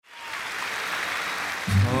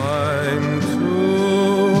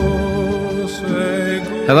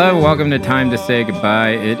Hello, welcome to Time to Say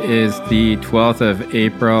Goodbye. It is the 12th of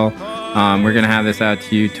April. We're going to have this out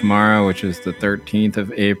to you tomorrow, which is the 13th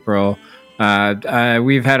of April.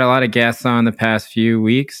 We've had a lot of guests on the past few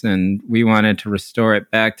weeks, and we wanted to restore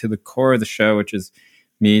it back to the core of the show, which is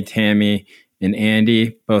me, Tammy, and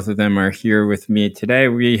Andy. Both of them are here with me today.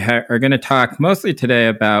 We are going to talk mostly today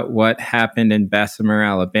about what happened in Bessemer,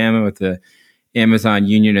 Alabama with the Amazon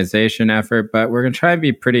unionization effort, but we're going to try and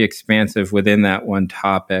be pretty expansive within that one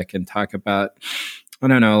topic and talk about, a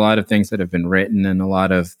lot of things that have been written and a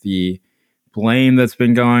lot of the blame that's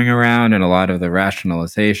been going around and a lot of the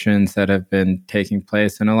rationalizations that have been taking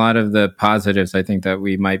place and a lot of the positives I think that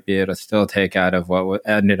we might be able to still take out of what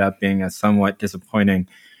ended up being a somewhat disappointing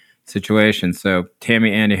situation. So,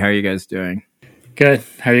 Tammy, Andy, how are you guys doing? Good.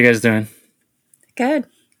 How are you guys doing? Good.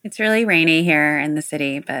 It's really rainy here in the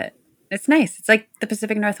city, but it's nice. It's like the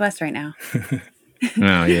Pacific Northwest right now.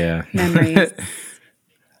 Oh, yeah. Memories.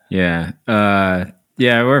 Yeah.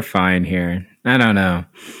 Yeah, we're fine here. I don't know.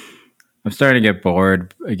 I'm starting to get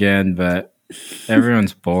bored again, but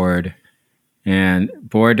everyone's bored. And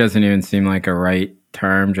bored doesn't even seem like a right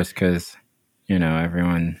term just because,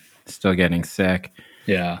 everyone's still getting sick.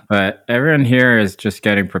 Yeah. But everyone here is just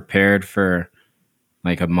getting prepared for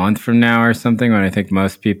like a month from now or something when I think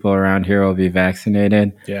most people around here will be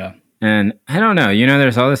vaccinated. Yeah. And I don't know,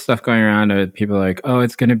 there's all this stuff going around with people like, oh,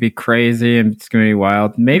 it's going to be crazy and it's going to be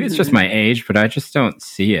wild. Maybe it's just my age, but I just don't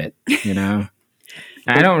see it, I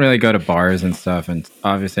don't really go to bars and stuff. And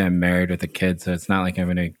obviously I'm married with a kid, so it's not like I'm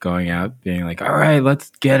going to going out being like, all right, let's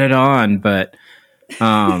get it on. But Get it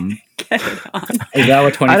on. Is that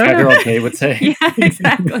what 25-year-old Kate would say? Yeah,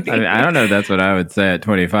 exactly. I don't know if that's what I would say at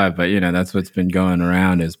 25, but that's what's been going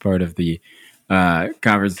around as part of the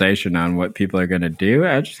conversation on what people are going to do.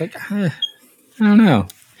 I was just like, I don't know,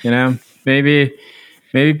 maybe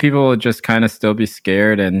people will just kind of still be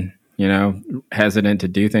scared and, hesitant to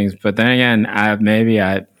do things. But then again,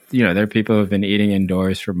 there are people who've been eating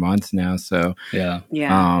indoors for months now. So yeah,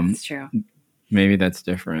 that's true. Maybe that's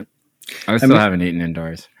different. I still haven't eaten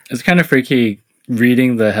indoors. It's kind of freaky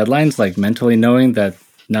reading the headlines, like mentally knowing that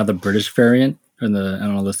now the British variant or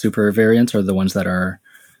the super variants are the ones that are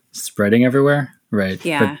spreading everywhere, right?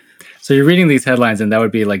 Yeah. So you're reading these headlines and that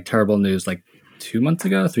would be like terrible news like 3 months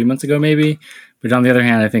ago maybe. But on the other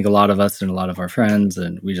hand, I think a lot of us and a lot of our friends,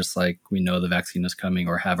 and we just we know the vaccine is coming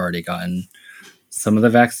or have already gotten some of the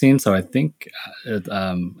vaccine. So I think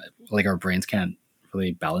our brains can't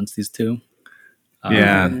really balance these two.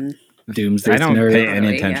 Doomsday I don't scenario. pay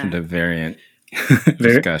any attention to variant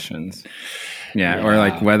discussions. Yeah, or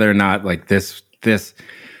like whether or not like this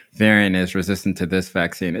variant is resistant to this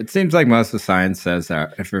vaccine. It seems like most of the science says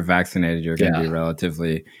that if you're vaccinated, you're going to be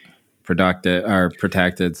relatively productive or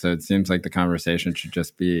protected. So it seems like the conversation should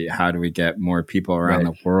just be how do we get more people around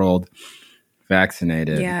the world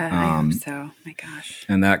vaccinated? Yeah, I hope so. My gosh.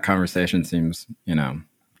 And that conversation seems,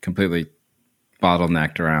 completely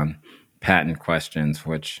bottlenecked around patent questions,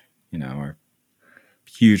 which, are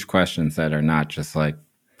huge questions that are not just like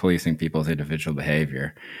policing people's individual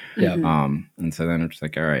behavior. Yeah. And so then it's just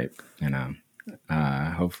like, all right,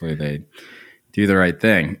 hopefully they do the right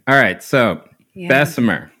thing. All right. So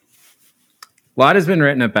Bessemer, a lot has been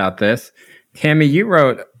written about this. Tammy, you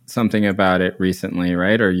wrote something about it recently,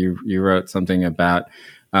 right? Or you wrote something about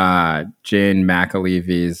Jane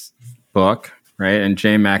McAlevy's book, right? And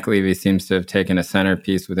Jane McAlevey seems to have taken a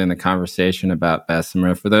centerpiece within the conversation about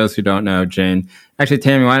Bessemer. For those who don't know, Jane, actually,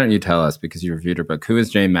 Tammy, why don't you tell us, because you reviewed her book, who is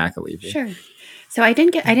Jane McAlevey? Sure. So I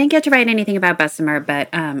didn't get to write anything about Bessemer, but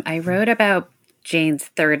I wrote about Jane's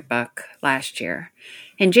third book last year.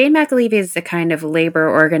 And Jane McAlevey is a kind of labor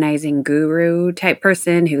organizing guru type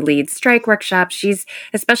person who leads strike workshops. She's,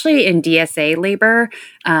 especially in DSA labor,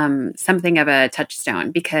 something of a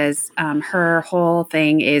touchstone because her whole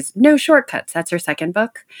thing is no shortcuts. That's her second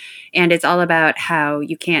book. And it's all about how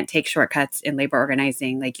you can't take shortcuts in labor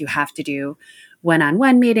organizing. Like you have to do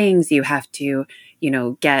one-on-one meetings. You have to,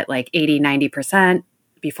 get like 80, 90%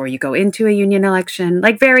 before you go into a union election,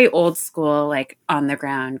 like very old school, like on the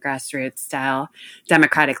ground, grassroots style,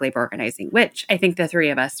 democratic labor organizing, which I think the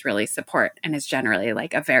three of us really support and is generally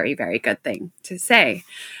like a very, very good thing to say.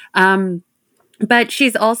 But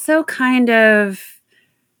she's also kind of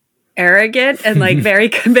arrogant and like very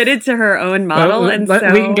committed to her own model. We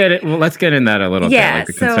can get it. Well, let's get in that a little bit, like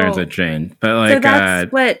the concerns of Jane. But like, so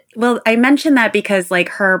that's I mentioned that because like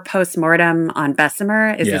her postmortem on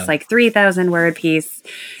Bessemer is this like 3,000 word piece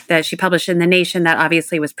that she published in The Nation that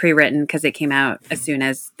obviously was pre-written because it came out as soon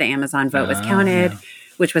as the Amazon vote was counted.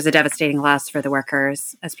 which was a devastating loss for the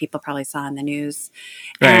workers, as people probably saw in the news.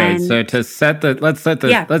 Right. And So to let's set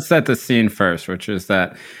the scene first, which is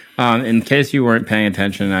that in case you weren't paying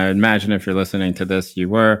attention, I imagine if you're listening to this, you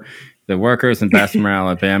were. The workers in Bessemer,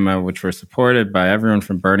 Alabama, which were supported by everyone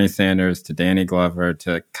from Bernie Sanders to Danny Glover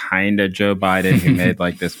to kind of Joe Biden, who made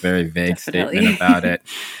like this very vague statement about it,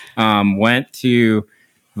 went to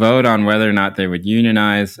vote on whether or not they would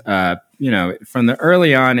unionize. From the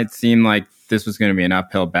early on, it seemed like this was going to be an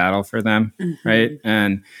uphill battle for them, right?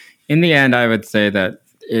 And in the end, I would say that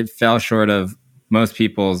it fell short of most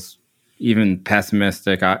people's even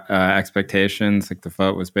pessimistic expectations. Like the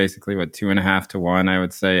vote was basically 2.5 to 1, I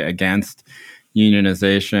would say, against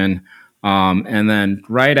unionization. And then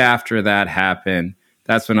right after that happened,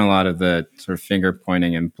 that's when a lot of the sort of finger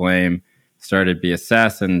pointing and blame started to be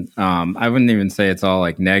assessed. And I wouldn't even say it's all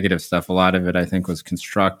like negative stuff. A lot of it, I think, was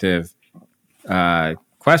constructive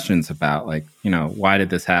questions about why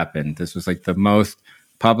did this happen? This was like the most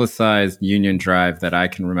publicized union drive that I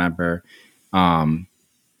can remember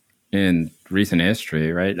in recent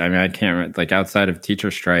history, right? I mean, I can't outside of teacher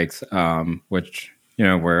strikes, which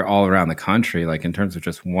were all around the country. Like in terms of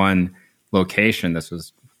just one location, this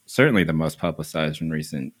was certainly the most publicized in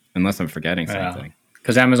recent. Unless I'm forgetting something,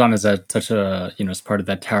 because Amazon is such a it's part of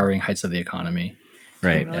that towering heights of the economy,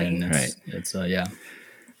 right? And right. It's So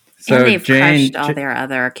and they've crushed all their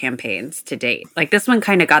other campaigns to date. Like this one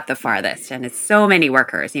kind of got the farthest, and it's so many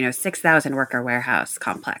workers. 6,000 worker warehouse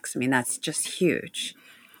complex. I mean, that's just huge.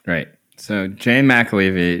 Right. So Jane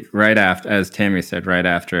McAlevey, right after, as Tammy said, right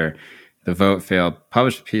after the vote failed,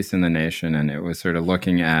 published a piece in The Nation, and it was sort of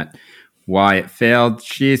looking at why it failed.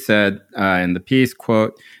 She said in the piece,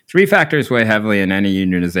 quote, 3 factors weigh heavily in any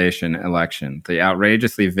unionization election: the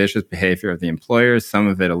outrageously vicious behavior of the employers, some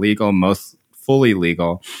of it illegal, most fully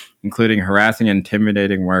legal, including harassing and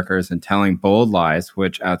intimidating workers and telling bold lies,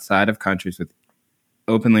 which outside of countries with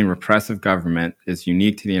openly repressive government is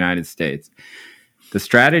unique to the United States. The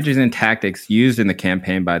strategies and tactics used in the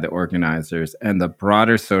campaign by the organizers, and the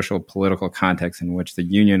broader social political context in which the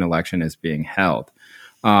union election is being held.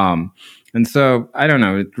 And so, I don't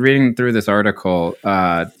know, reading through this article,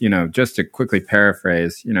 just to quickly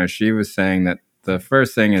paraphrase, she was saying that the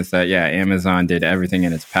first thing is that, Amazon did everything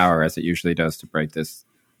in its power, as it usually does, to break this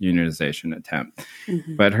unionization attempt.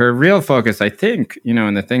 Mm-hmm. But her real focus, I think,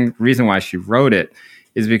 and the reason why she wrote it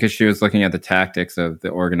is because she was looking at the tactics of the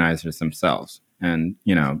organizers themselves. And,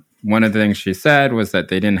 one of the things she said was that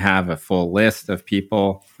they didn't have a full list of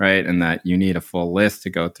people, right? And that you need a full list to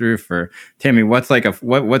go through for. Tammy, what's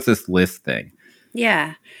what's this list thing?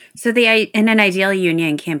 Yeah. So in an ideal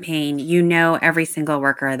union campaign, every single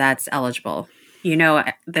worker that's eligible.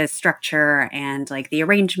 The structure and the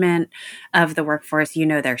arrangement of the workforce,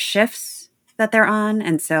 their shifts that they're on.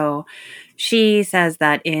 And so she says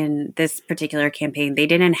that in this particular campaign, they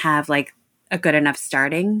didn't have a good enough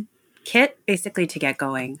starting kit basically to get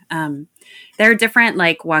going. There are different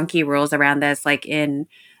wonky rules around this. In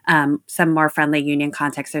some more friendly union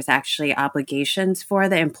contexts, there's actually obligations for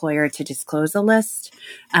the employer to disclose a list.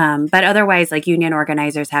 But otherwise, union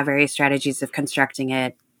organizers have various strategies of constructing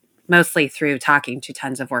it, mostly through talking to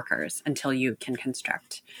tons of workers until you can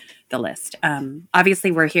construct the list.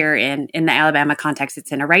 Obviously, we're here in the Alabama context.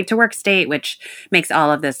 It's in a right to work state, which makes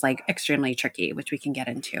all of this extremely tricky, which we can get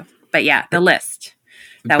into. But yeah, the list.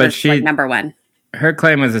 That was number one. Her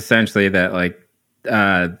claim was essentially that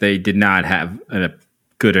they did not have a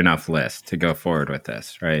good enough list to go forward with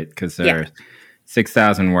this, right? Because there are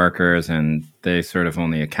 6,000 workers, and they sort of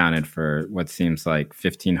only accounted for what seems like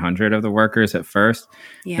 1,500 of the workers at first.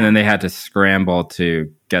 Yeah. And then they had to scramble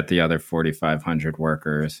to get the other 4,500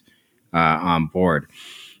 workers on board.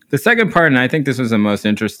 The second part, and I think this was the most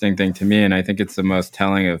interesting thing to me, and I think it's the most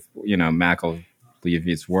telling of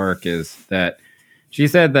McAlevy's work, is that she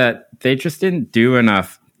said that they just didn't do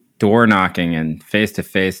enough door knocking and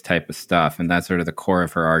face-to-face type of stuff. And that's sort of the core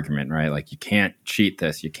of her argument, right? You can't cheat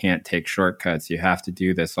this. You can't take shortcuts. You have to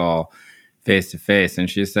do this all face-to-face. And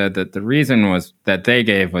she said that the reason that they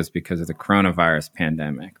gave was because of the coronavirus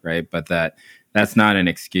pandemic, right? But that's not an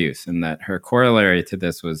excuse. And that her corollary to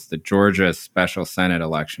this was the Georgia special Senate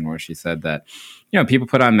election, where she said that, people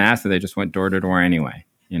put on masks, and they just went door to door anyway,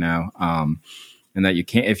 and that you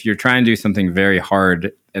can't, if you're trying to do something very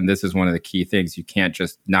hard, and this is one of the key things, you can't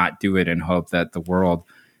just not do it and hope that the world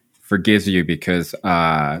forgives you because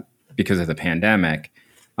of the pandemic.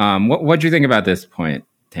 What do you think about this point,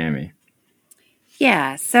 Tammy?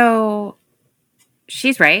 Yeah, so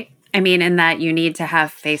she's right. I mean, in that you need to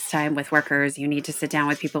have FaceTime with workers, you need to sit down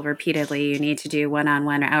with people repeatedly, you need to do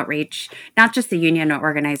one-on-one outreach, not just the union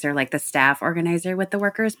organizer, the staff organizer with the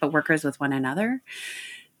workers, but workers with one another.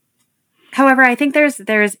 However, I think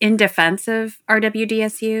there's in defense of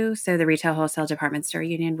RWDSU, so the Retail Wholesale Department Store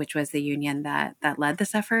Union, which was the union that led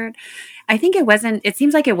this effort. I think it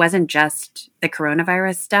seems like it wasn't just the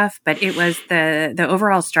coronavirus stuff, but it was the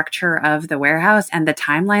overall structure of the warehouse and the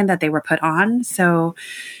timeline that they were put on. So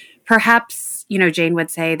perhaps, Jane would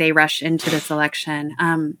say they rush into this election.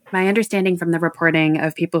 My understanding from the reporting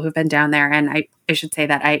of people who've been down there, and I should say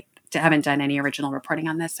that I haven't done any original reporting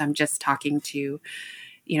on this. So I'm just talking to,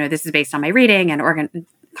 this is based on my reading and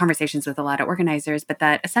conversations with a lot of organizers, but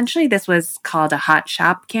that essentially this was called a hot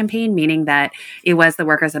shop campaign, meaning that it was the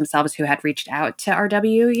workers themselves who had reached out to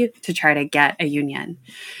RW to try to get a union.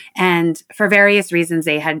 And for various reasons,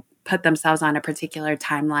 they had put themselves on a particular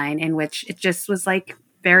timeline in which it just was like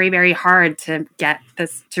very, very hard to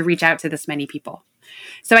reach out to this many people.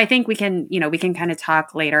 So I think we can kind of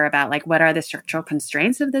talk later about like what are the structural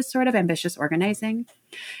constraints of this sort of ambitious organizing.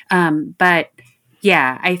 But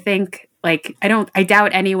yeah, I think like I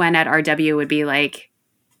doubt anyone at RW would be like,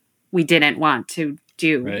 we didn't want to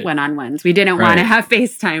do one-on-ones. We didn't want to have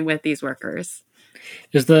FaceTime with these workers.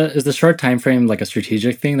 Is the short time frame like a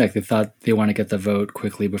strategic thing? Like they thought they want to get the vote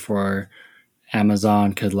quickly before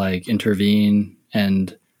Amazon could like intervene,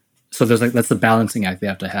 and so there's like that's the balancing act they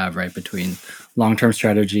have to have, right, between long-term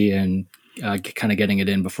strategy and kind of getting it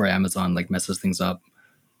in before Amazon like messes things up.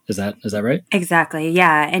 Is that right? Exactly.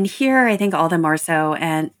 Yeah. And here, I think all the more so.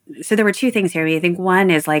 And so there were two things here. I think one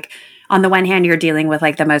is like, on the one hand, you're dealing with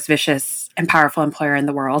like the most vicious and powerful employer in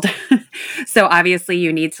the world. So obviously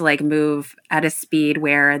you need to like move at a speed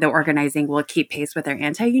where the organizing will keep pace with their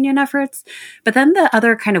anti-union efforts. But then the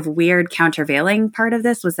other kind of weird countervailing part of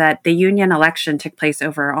this was that the union election took place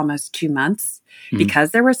over almost 2 months.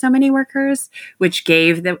 Because there were so many workers, which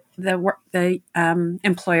gave the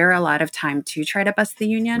employer a lot of time to try to bust the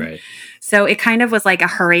union. Right. So it kind of was like a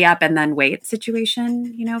hurry up and then wait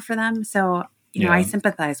situation, for them. So, I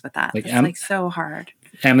sympathize with that. Like, it's so hard.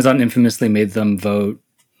 Amazon infamously made them vote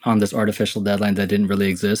on this artificial deadline that didn't really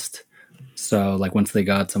exist. So like once they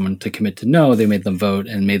got someone to commit to no, they made them vote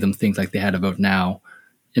and made them think like they had to vote now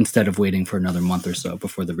instead of waiting for another month or so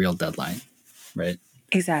before the real deadline. Right.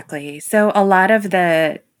 Exactly. So a lot of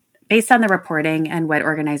based on the reporting and what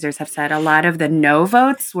organizers have said, a lot of the no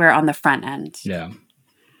votes were on the front end. Yeah.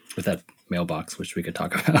 With that mailbox, which we could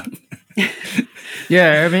talk about.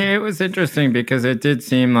 Yeah. I mean, it was interesting because it did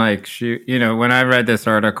seem like when I read this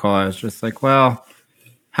article, I was just like, well,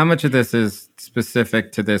 how much of this is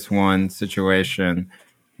specific to this one situation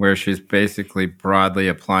where she's basically broadly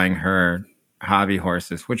applying her hobby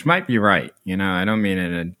horses, which might be right. I don't mean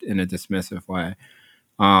it in a dismissive way.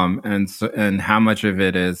 And how much of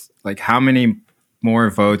it is like, how many more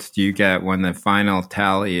votes do you get when the final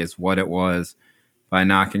tally is what it was by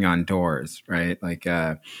knocking on doors, right? Like,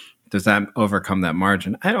 does that overcome that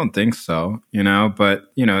margin? I don't think so,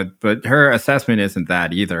 but her assessment isn't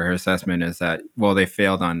that either. Her assessment is that, well, they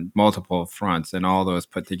failed on multiple fronts, and all those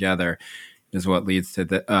put together is what leads to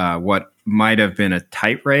what might have been a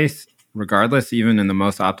tight race, regardless, even in the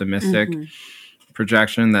most optimistic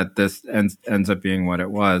projection, that this ends up being what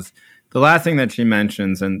it was. The last thing that she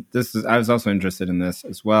mentions, and I was also interested in this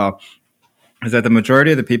as well, is that the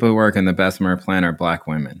majority of the people who work in the Bessemer plant are Black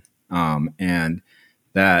women, and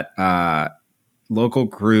that local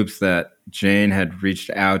groups that Jane had reached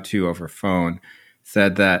out to over phone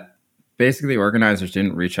said that basically organizers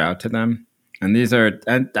didn't reach out to them. And these are,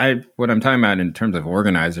 what I'm talking about in terms of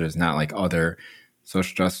organizers, not like other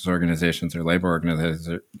social justice organizations or labor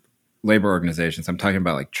organizations. I'm talking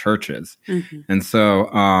about like churches. And so,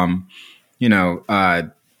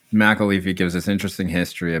 McAlevey gives this interesting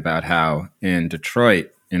history about how in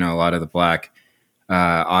Detroit, a lot of the Black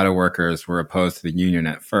auto workers were opposed to the union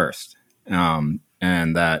at first. And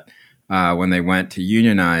that when they went to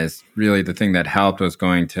unionize, really the thing that helped was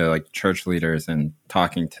going to like church leaders and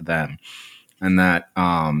talking to them. And that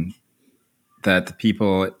that the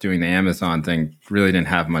people doing the Amazon thing really didn't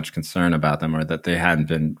have much concern about them, or that they hadn't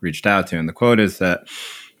been reached out to. And the quote is that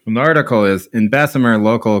from the article is, in Bessemer,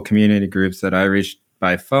 local community groups that I reached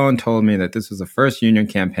by phone told me that this was the first union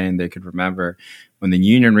campaign they could remember, when the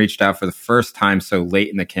union reached out for the first time so late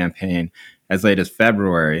in the campaign, as late as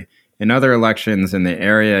February. In other elections in the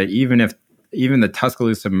area, even the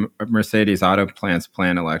Tuscaloosa Mercedes auto plant's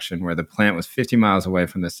plant election, where the plant was 50 miles away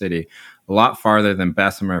from the city, a lot farther than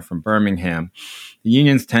Bessemer from Birmingham, the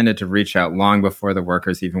unions tended to reach out long before the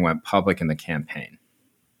workers even went public in the campaign.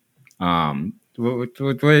 What do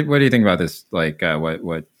you think about this? Like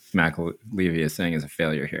what McAlevey is saying is a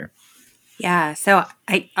failure here. Yeah, so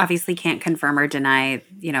I obviously can't confirm or deny,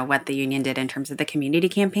 what the union did in terms of the community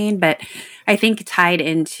campaign, but I think tied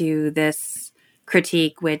into this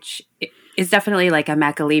critique, which is definitely like a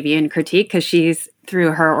McAlevian critique, because she's,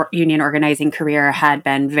 through her union organizing career, had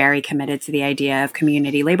been very committed to the idea of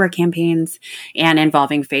community labor campaigns and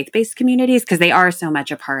involving faith-based communities, because they are so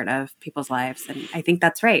much a part of people's lives. And I think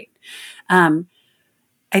that's right.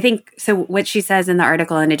 I think, so what she says in the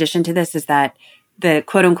article, in addition to this, is that the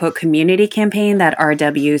quote unquote community campaign that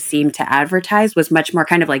RW seemed to advertise was much more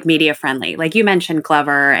kind of like media friendly. Like you mentioned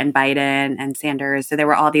Glover and Biden and Sanders. So there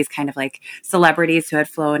were all these kind of like celebrities who had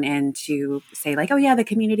flown in to say like, oh yeah, the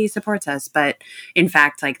community supports us. But in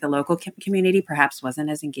fact, like the local community perhaps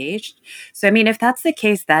wasn't as engaged. So, I mean, if that's the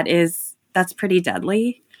case, that's pretty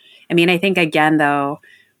deadly. I mean, I think again, though,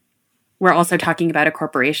 we're also talking about a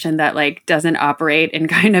corporation that like doesn't operate in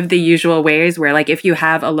kind of the usual ways, where like if you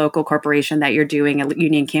have a local corporation that you're doing a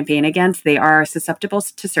union campaign against, they are susceptible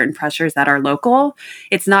to certain pressures that are local.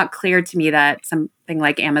 It's not clear to me that something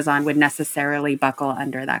like Amazon would necessarily buckle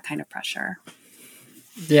under that kind of pressure.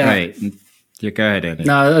 Yeah. Right. You go ahead, Andy.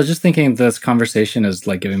 No, I was just thinking this conversation is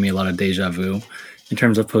like giving me a lot of deja vu in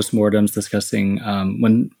terms of postmortems discussing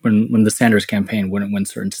when the Sanders campaign wouldn't win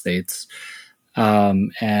certain states.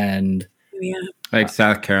 And like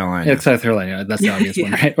South Carolina. Yeah, South Carolina, that's the obvious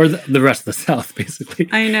one, right? Or the rest of the South, basically.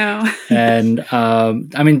 I know. And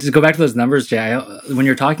I mean, to go back to those numbers, Jay, when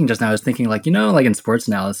you're talking just now, I was thinking like, you know, like in sports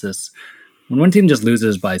analysis, when one team just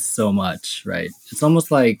loses by so much, right? It's almost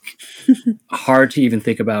like hard to even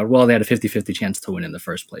think about, well, they had a 50-50 chance to win in the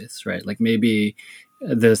first place, right? Like maybe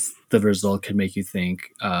the result could make you think,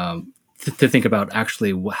 to think about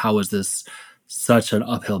actually, how is this such an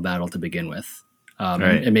uphill battle to begin with?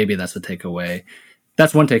 Right. And maybe that's a takeaway.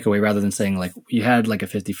 That's one takeaway, rather than saying like you had like a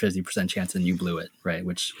 50% chance and you blew it, right?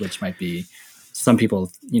 Which might be some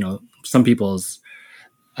people's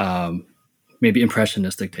maybe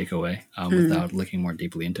impressionistic takeaway without looking more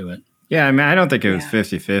deeply into it. Yeah, I mean, I don't think it was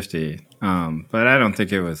 50-50, but I don't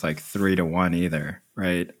think it was like 3-1 either,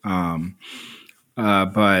 right?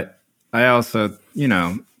 But I also, you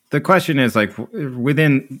know, the question is like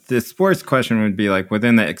within the sports question would be like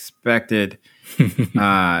within the expected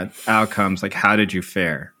outcomes, like how did you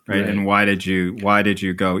fare, right? And why did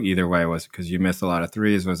you go either way? Was it because you missed a lot of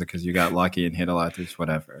threes? Was it because you got lucky and hit a lot of threes?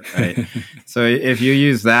 Whatever, right? So if you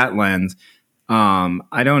use that lens,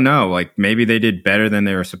 I don't know, like maybe they did better than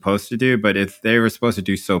they were supposed to do, but if they were supposed to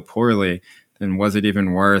do so poorly, then was it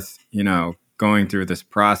even worth, you know, going through this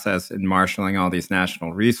process and marshaling all these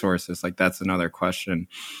national resources? Like that's another question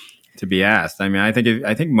to be asked. I mean, I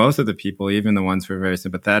think most of the people, even the ones who are very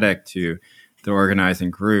sympathetic to the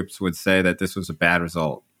organizing groups, would say that this was a bad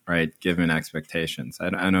result, right? Given expectations.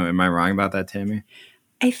 I don't know. Am I wrong about that, Tammy?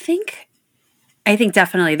 I think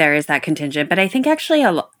definitely there is that contingent, but I think actually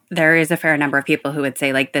there is a fair number of people who would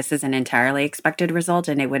say like this is an entirely expected result,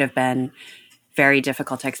 and it would have been very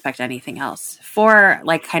difficult to expect anything else for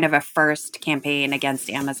like kind of a first campaign against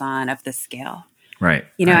Amazon of this scale. Right.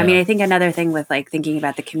 You know, I mean, I think another thing with like thinking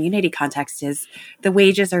about the community context is the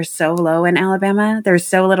wages are so low in Alabama. There's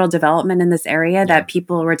so little development in this area that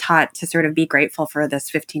people were taught to sort of be grateful for this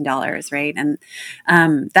 $15, right?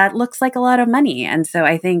 And that looks like a lot of money. And so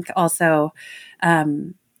I think also,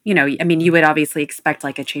 you know, I mean, you would obviously expect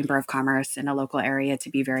like a chamber of commerce in a local area to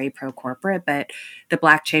be very pro-corporate, but the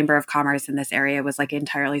Black Chamber of Commerce in this area was like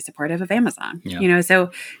entirely supportive of Amazon, you know? So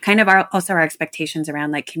kind of our expectations around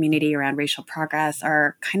like community, around racial progress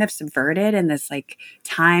are kind of subverted in this like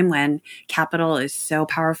time when capital is so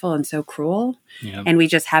powerful and so cruel. And we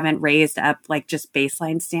just haven't raised up like just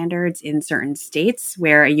baseline standards in certain states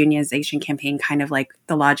where a unionization campaign kind of like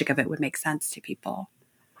the logic of it would make sense to people.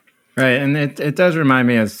 Right, and it does remind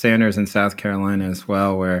me of Sanders in South Carolina as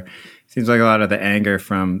well, where it seems like a lot of the anger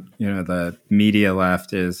from, you know, the media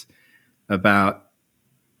left is about,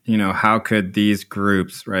 you know, how could these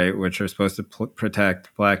groups, right, which are supposed to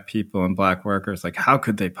protect Black people and Black workers, like how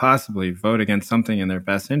could they possibly vote against something in their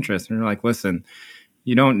best interest? And you're like, listen,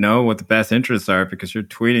 you don't know what the best interests are because you're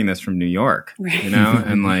tweeting this from New York, you know,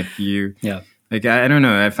 and like you. Like, I don't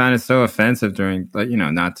know. I found it so offensive during, like, you know,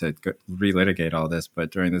 not to relitigate all this, but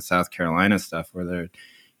during the South Carolina stuff where there, you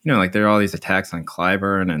know, like there are all these attacks on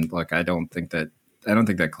Clyburn, and like I don't think that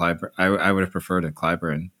Clyburn. I would have preferred that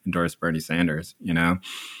Clyburn endorsed Bernie Sanders, you know,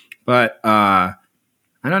 but I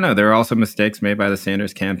don't know. There are also mistakes made by the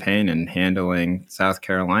Sanders campaign in handling South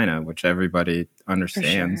Carolina, which everybody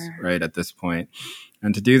understands, right, at this point.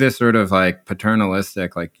 And to do this sort of like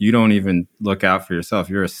paternalistic, like you don't even look out for yourself,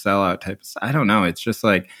 you're a sellout type. I don't know. It's just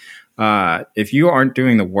like if you aren't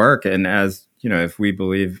doing the work, and as you know, if we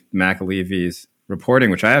believe McAlevy's reporting,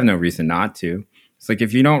 which I have no reason not to, it's like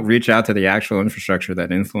if you don't reach out to the actual infrastructure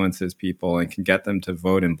that influences people and can get them to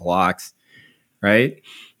vote in blocks, right?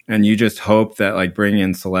 and you just hope that like bringing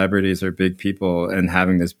in celebrities or big people and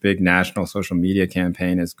having this big national social media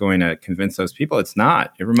campaign is going to convince those people. It's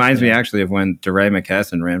not. It reminds me actually of when DeRay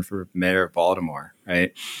McKesson ran for mayor of Baltimore,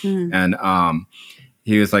 right? And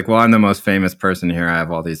he was like, well, I'm the most famous person here. I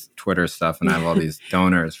have all these Twitter stuff and I have all these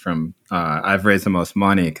donors from, I've raised the most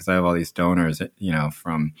money because I have all these donors, you know,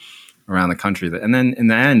 from around the country. And then in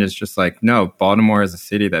the end, it's just like, no, Baltimore is a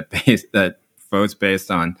city that votes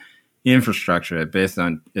based on infrastructure, based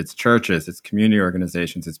on its churches, its community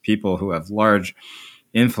organizations, its people who have large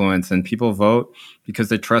influence, and people vote because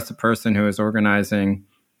they trust the person who is organizing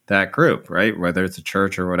that group, right? Whether it's a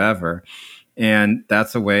church or whatever. And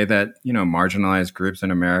that's a way that, you know, marginalized groups in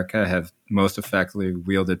America have most effectively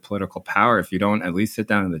wielded political power. If you don't at least sit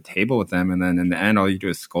down at the table with them, and then in the end, all you do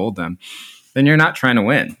is scold them, then you're not trying to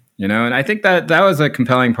win. You know, and I think that was a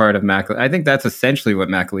compelling part of I think that's essentially what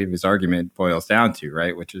McAlevy's argument boils down to,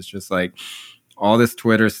 right? Which is just like, all this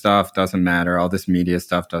Twitter stuff doesn't matter. All this media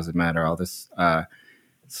stuff doesn't matter. All this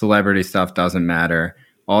celebrity stuff doesn't matter.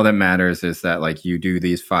 All that matters is that like you do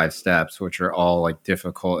these 5 steps, which are all like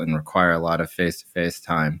difficult and require a lot of face-to-face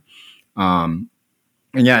time. And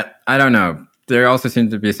yet, I don't know. There also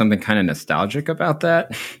seems to be something kind of nostalgic about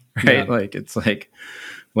that, right? Yeah. Like, it's like,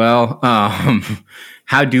 well,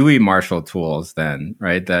 how do we marshal tools then,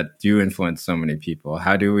 right, that do influence so many people?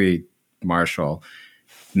 How do we marshal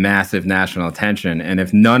massive national attention? And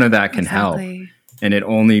if none of that can help, and it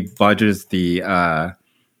only budges the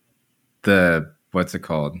what's it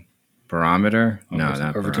called? Barometer? No,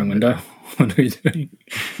 not overturn window. What are you doing?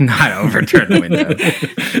 Not overturn window.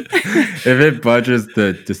 If it budges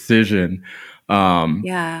the decision,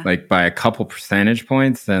 like by a couple percentage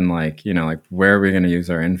points, then like, you know, like where are we going to use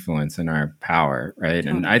our influence and our power, right?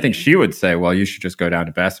 And I think she would say, well, you should just go down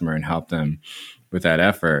to Bessemer and help them with that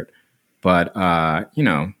effort. But you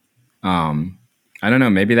know, I don't know.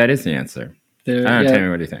 Maybe that is the answer. I don't know. Tell me,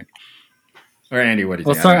 what do you think? Or Andy, what do you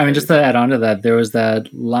think? Well, sorry. I mean, just to add on to that, there was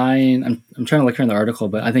that line. I'm trying to look here in the article,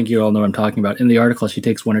 but I think you all know what I'm talking about. In the article, she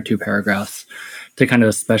takes 1 or 2 paragraphs to kind of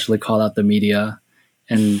especially call out the media.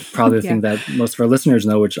 And probably the thing that most of our listeners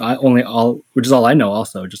know, which is all I know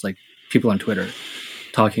also, just like people on Twitter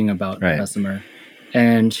talking about Bessemer.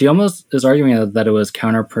 And she almost is arguing that it was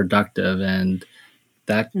counterproductive, and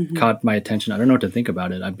that caught my attention. I don't know what to think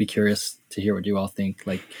about it. I'd be curious to hear what you all think.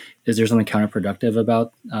 Like, is there something counterproductive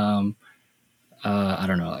about, I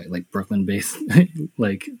don't know, like Brooklyn-based,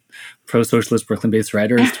 like pro-socialist Brooklyn-based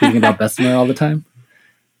writers tweeting about Bessemer all the time?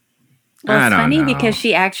 Well, it's funny because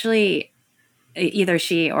she actually... either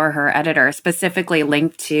she or her editor specifically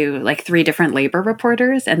linked to like 3 different labor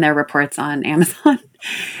reporters and their reports on Amazon.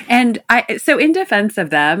 And so in defense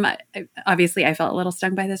of them, obviously I felt a little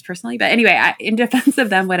stung by this personally, but anyway, in defense of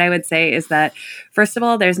them, what I would say is that, first of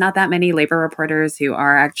all, there's not that many labor reporters who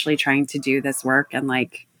are actually trying to do this work. And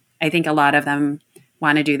like, I think a lot of them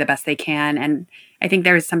want to do the best they can. And I think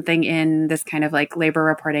there's something in this kind of like labor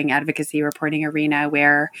reporting, advocacy reporting arena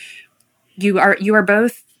where you are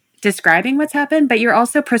both describing what's happened, but you're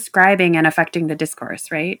also prescribing and affecting the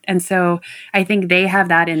discourse, right? And so I think they have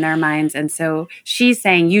that in their minds. And so she's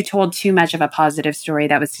saying you told too much of a positive story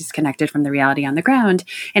that was disconnected from the reality on the ground.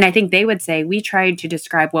 And I think they would say we tried to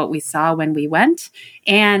describe what we saw when we went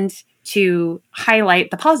and to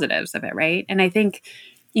highlight the positives of it, right? And I think,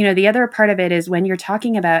 you know, the other part of it is when you're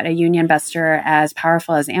talking about a union buster as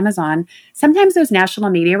powerful as Amazon, sometimes those national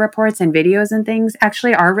media reports and videos and things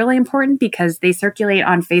actually are really important because they circulate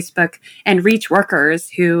on Facebook and reach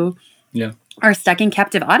workers who are stuck in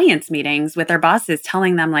captive audience meetings with their bosses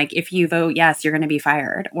telling them, like, if you vote yes, you're going to be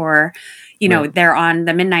fired. Or, you know, they're on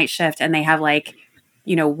the midnight shift and they have like,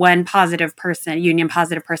 you know, one positive person, union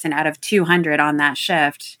positive person out of 200 on that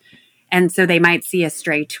shift. And so they might see a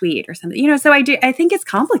stray tweet or something, you know, so I think it's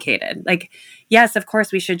complicated. Like, yes, of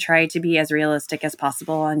course, we should try to be as realistic as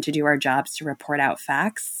possible and to do our jobs to report out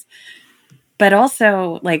facts. But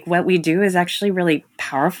also, like, what we do is actually really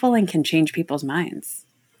powerful and can change people's minds.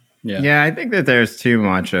 Yeah, I think that there's too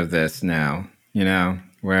much of this now, you know,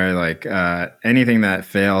 where like anything that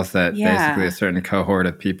fails that basically a certain cohort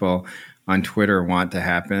of people on Twitter want to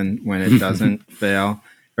happen, when it doesn't fail,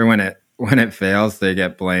 or when it fails, they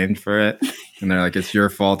get blamed for it. And they're like, it's your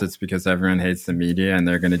fault. It's because everyone hates the media. And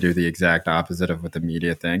they're going to do the exact opposite of what the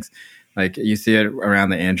media thinks. Like, you see it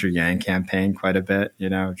around the Andrew Yang campaign quite a bit, you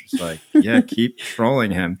know, just like, yeah, keep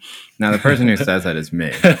trolling him. Now, the person who says that is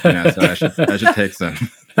me, you know, so I should take some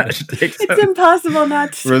it's impossible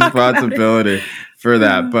not to responsibility for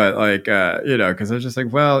that. But like, you know, because I was just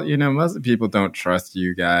like, well, you know, most of the people don't trust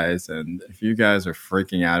you guys. And if you guys are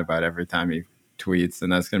freaking out about every time you tweets,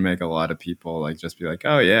 and that's going to make a lot of people like just be like,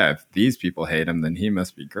 oh yeah, if these people hate him, then he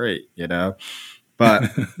must be great, you know. But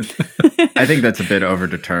I think that's a bit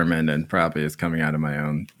overdetermined and probably is coming out of my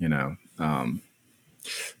own, you know,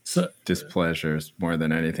 displeasures more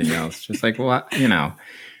than anything else. Just like, well, you know,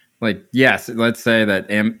 like, yes, let's say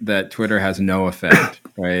that Twitter has no effect,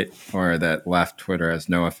 right? Or that left Twitter has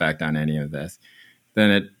no effect on any of this.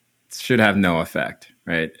 Then it should have no effect,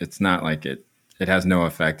 right? It's not like it has no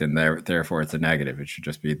effect and therefore it's a negative. It should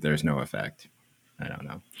just be there's no effect. I don't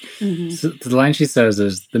know. Mm-hmm. So the line she says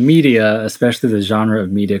is the media, especially the genre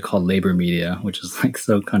of media called labor media, which is like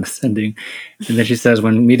so condescending. And then she says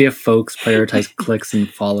when media folks prioritize clicks and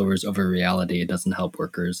followers over reality, it doesn't help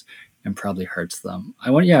workers and probably hurts them.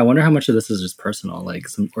 I wonder how much of this is just personal, like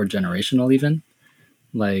or generational even.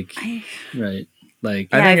 Like, right. Like,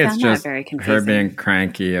 I think it's just her being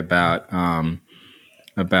cranky about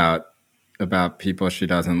people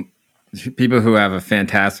people who have a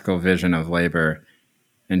fantastical vision of labor,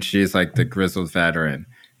 and she's like the grizzled veteran.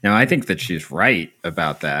 Now, I think that she's right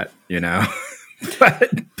about that, you know,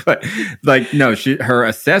 but like, no, her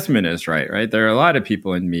assessment is right. There are a lot of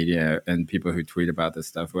people in media and people who tweet about this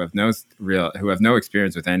stuff who have no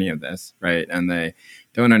experience with any of this, right? And they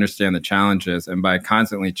don't understand the challenges. And by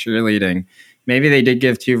constantly cheerleading, maybe they did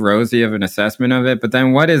give too rosy of an assessment of it, but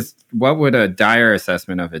then what would a dire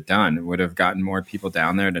assessment of it done? It would have gotten more people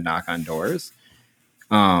down there to knock on doors.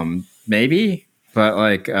 Maybe, but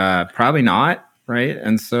like, probably not. Right.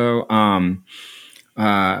 And so,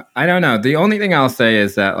 I don't know. The only thing I'll say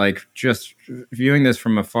is that like, just viewing this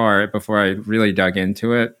from afar before I really dug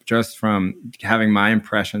into it, just from having my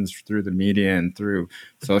impressions through the media and through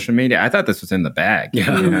social media, I thought this was in the bag.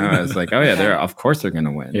 Yeah. You know, I was like, oh yeah, of course they're going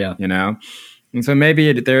to win. Yeah. You know? And so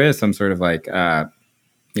maybe there is some sort of like, you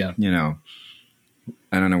know,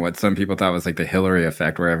 I don't know what some people thought was like the Hillary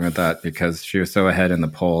effect, where everyone thought because she was so ahead in the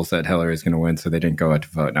polls that Hillary's going to win, so they didn't go out to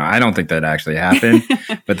vote. Now, I don't think that actually happened,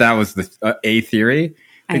 but that was a theory.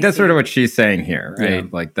 I think that's sort of what she's saying here, right? Yeah.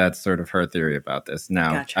 Like that's sort of her theory about this.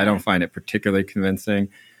 Now, gotcha. I don't find it particularly convincing,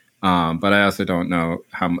 but I also don't know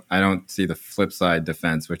I don't see the flip side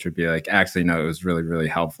defense, which would be like, actually, no, it was really, really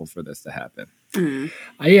helpful for this to happen.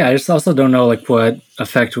 I just also don't know like what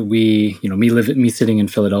effect me sitting in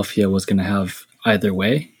Philadelphia was going to have either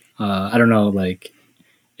way. I don't know, like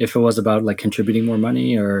if it was about like contributing more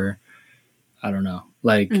money or I don't know.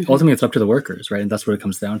 Like ultimately it's up to the workers, right? And that's what it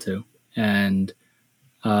comes down to. And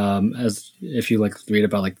as if you like read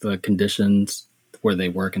about like the conditions where they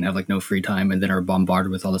work and have like no free time and then are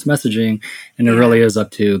bombarded with all this messaging, and it really is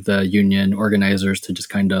up to the union organizers to just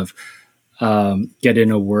kind of get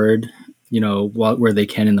in a word, you know, where they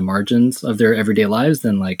can in the margins of their everyday lives.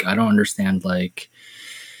 Then like I don't understand like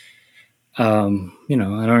you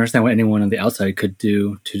know, I don't understand what anyone on the outside could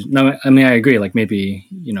do I agree, like maybe,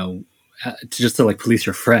 you know, to like police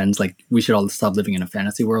your friends, like we should all stop living in a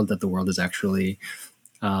fantasy world that the world is actually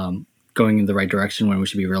going in the right direction when we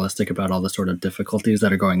should be realistic about all the sort of difficulties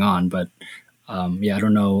that are going on. But I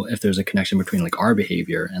don't know if there's a connection between like our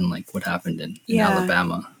behavior and like what happened in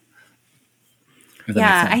Alabama.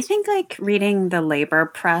 Yeah, I think like reading the labor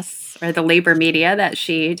press or the labor media that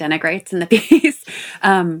she denigrates in the piece,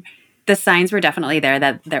 the signs were definitely there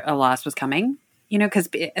that a loss was coming, you know, because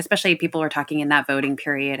especially people were talking in that voting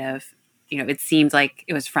period of, you know, it seemed like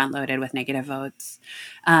it was front loaded with negative votes.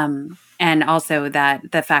 And also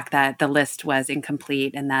that the fact that the list was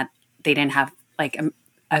incomplete and that they didn't have like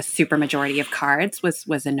a super majority of cards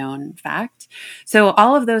was a known fact. So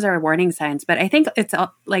all of those are warning signs, but I think it's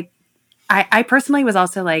like, I personally was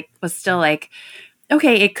still like,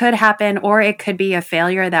 okay, it could happen, or it could be a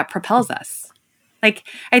failure that propels us. Like,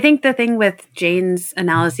 I think the thing with Jane's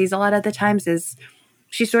analyses a lot of the times is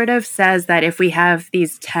she sort of says that if we have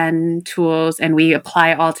these 10 tools and we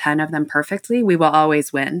apply all 10 of them perfectly, we will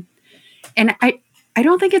always win. And I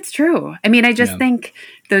don't think it's true. I mean, I just think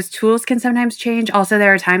those tools can sometimes change. Also,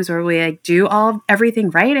 there are times where we like do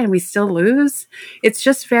everything right and we still lose. It's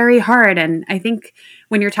just very hard. And I think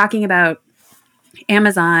when you're talking about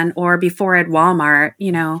Amazon or before at Walmart,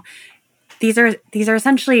 you know, these are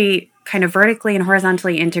essentially kind of vertically and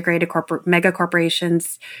horizontally integrated mega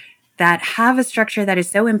corporations that have a structure that is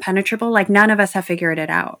so impenetrable. Like none of us have figured it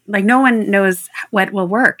out. Like no one knows what will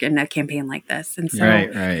work in a campaign like this. And so,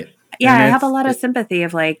 right. Yeah, I have a lot of sympathy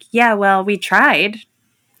of like, yeah, well, we tried,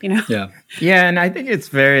 you know? Yeah. And I think it's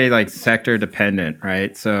very like sector dependent,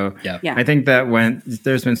 right? So I think that when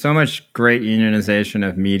there's been so much great unionization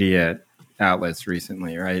of media outlets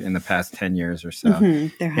recently, right? In the past 10 years or so.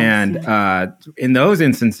 In those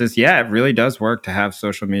instances, it really does work to have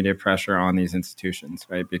social media pressure on these institutions,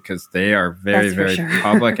 right? Because they are very, very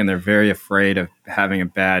public and they're very afraid of having a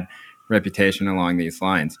bad reputation along these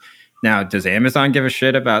lines. Now, does Amazon give a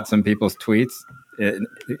shit about some people's tweets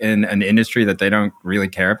in an industry that they don't really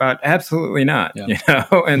care about? Absolutely not. Yeah.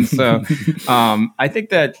 And so I think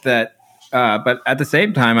that but at the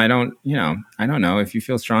same time, I don't know if you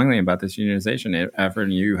feel strongly about this unionization effort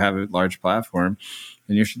and you have a large platform,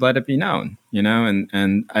 then you should let it be known,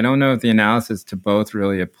 and I don't know if the analysis to both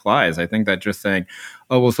really applies. I think that just saying,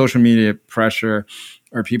 oh, well, social media pressure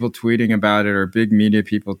or people tweeting about it or big media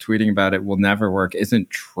people tweeting about it will never work isn't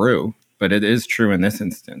true. But it is true in this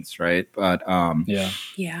instance, right? But I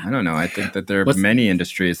don't know. I think that there are many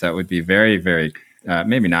industries that would be very, very,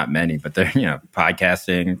 maybe not many, but they're,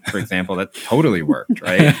 podcasting, for example, that totally worked,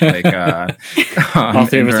 right? Like, all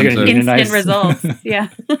three of us are going to instant results. Yeah.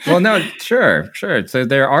 Well, no, sure. So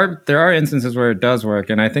there are instances where it does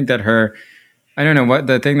work, and I think that I don't know what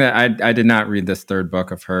the thing that I did not read this third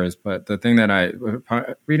book of hers, but the thing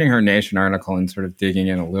that reading her Nation article and sort of digging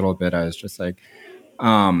in a little bit, I was just like,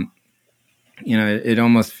 it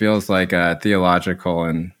almost feels like theological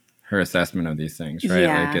in her assessment of these things, right?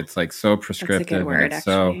 Yeah. Like it's like so prescriptive and it's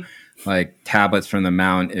so like tablets from the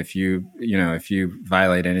mount. If you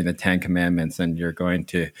violate any of the 10 commandments, and you're going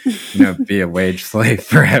to, be a wage slave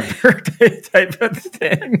forever type of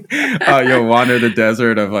thing. You'll wander the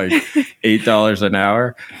desert of like $8 an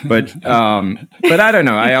hour. But I don't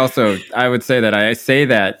know. I would say that I say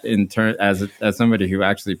that in turn as somebody who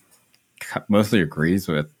actually mostly agrees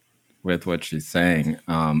with what she's saying.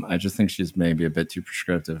 I just think she's maybe a bit too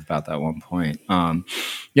prescriptive about that one point.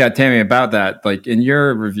 Tammy, about that, like in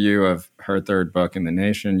your review of her third book in The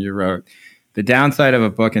Nation, you wrote, the downside of a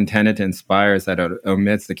book intended to inspire is that it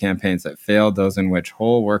omits the campaigns that failed, those in which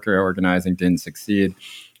whole worker organizing didn't succeed.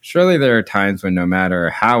 Surely there are times when no matter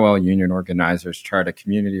how well union organizers chart a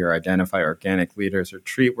community or identify organic leaders or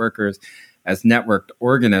treat workers as networked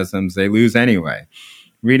organisms, they lose anyway.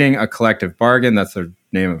 Reading A Collective Bargain, that's the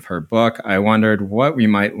name of her book, I wondered what we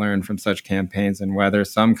might learn from such campaigns and whether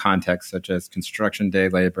some contexts, such as construction day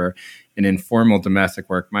labor and informal domestic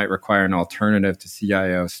work, might require an alternative to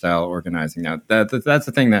CIO-style organizing. Now, that's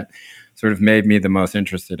the thing that sort of made me the most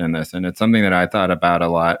interested in this, and it's something that I thought about a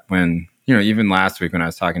lot when, even last week when I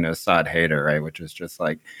was talking to Assad Haider, right, which was just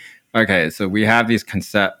like, okay, so we have these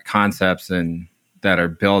concepts that are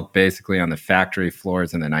built basically on the factory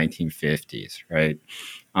floors in the 1950s, right?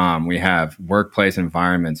 We have workplace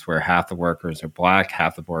environments where half the workers are black,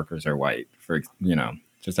 half the workers are white,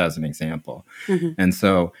 just as an example. Mm-hmm. And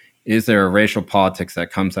so is there a racial politics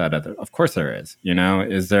that comes out of it? Of course there is.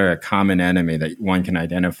 Is there a common enemy that one can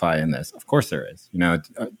identify in this? Of course there is.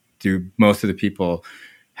 Do most of the people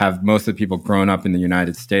grown up in the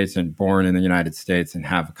United States and born in the United States and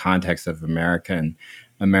have a context of America and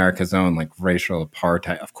America's own like racial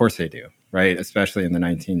apartheid? Of course they do, right? Especially in the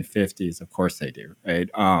 1950s, of course they do, right?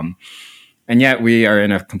 And yet we are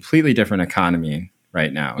in a completely different economy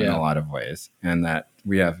right now in a lot of ways, and that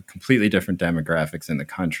we have completely different demographics in the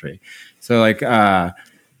country. So like,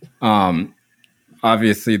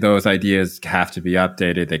 obviously those ideas have to be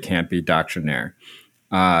updated. They can't be doctrinaire.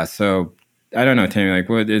 So I don't know, Tammy, like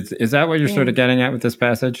what is that what you're sort of getting at with this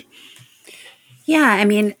passage? Yeah, I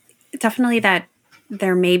mean, definitely that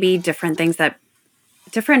there may be different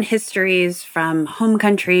histories from home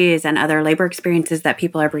countries and other labor experiences that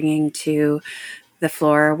people are bringing to the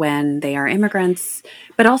floor when they are immigrants,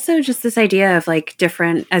 but also just this idea of like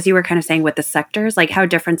different, as you were kind of saying with the sectors, like how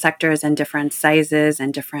different sectors and different sizes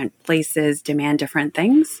and different places demand different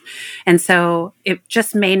things. And so it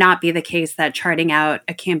just may not be the case that charting out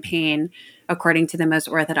a campaign according to the most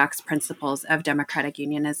orthodox principles of democratic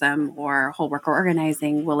unionism or whole worker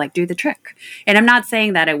organizing will like do the trick. And I'm not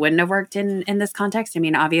saying that it wouldn't have worked in this context. I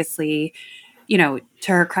mean, obviously, to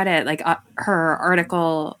her credit, like her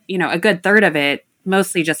article, a good third of it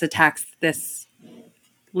mostly just attacks this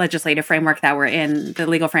legislative framework that we're in, the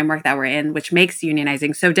legal framework that we're in, which makes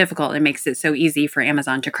unionizing so difficult and makes it so easy for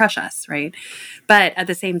Amazon to crush us, right? But at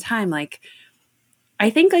the same time, like, I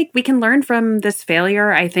think like we can learn from this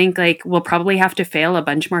failure. I think like we'll probably have to fail a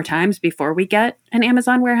bunch more times before we get an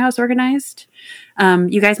Amazon warehouse organized.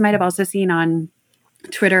 You guys might have also seen on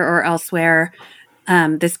Twitter or elsewhere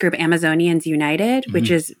this group Amazonians United, which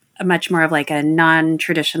is a much more of like a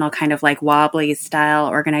non-traditional kind of like wobbly style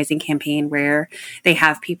organizing campaign where they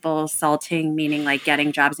have people salting, meaning like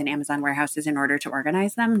getting jobs in Amazon warehouses in order to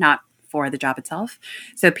organize them, not for the job itself.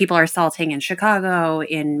 So people are salting in Chicago,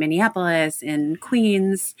 in Minneapolis, in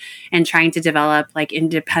Queens, and trying to develop like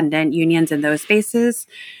independent unions in those spaces.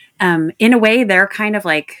 In a way, they're kind of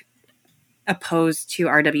like opposed to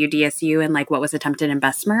RWDSU and like what was attempted in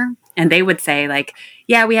Bessemer. And they would say like,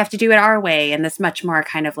 yeah, we have to do it our way in this much more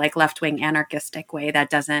kind of like left-wing anarchistic way that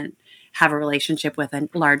doesn't have a relationship with a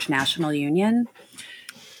large national union.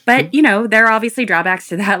 But, you know, there are obviously drawbacks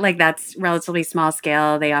to that. Like that's relatively small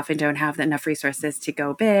scale. They often don't have enough resources to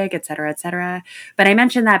go big, et cetera, et cetera. But I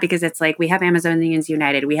mentioned that because it's like we have Amazonians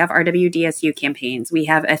United. We have RWDSU campaigns. We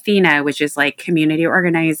have Athena, which is like community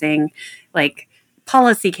organizing, like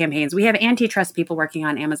policy campaigns. We have antitrust people working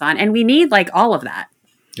on Amazon. And we need like all of that.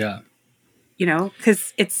 Yeah. You know,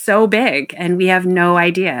 because it's so big and we have no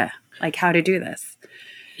idea like how to do this.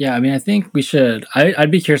 Yeah, I mean, I think we should. I'd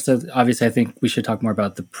be curious. Obviously, I think we should talk more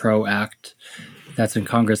about the PRO Act that's in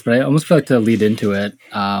Congress. But I almost feel like to lead into it,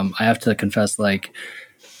 I have to confess, like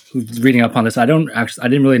reading up on this, I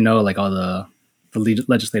didn't really know like all the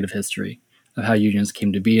legislative history of how unions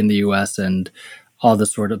came to be in the U.S. and all the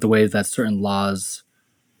sort of the ways that certain laws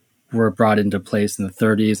were brought into place in the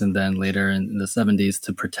 30s and then later in the 70s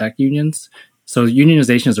to protect unions. So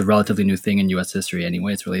unionization is a relatively new thing in U.S. history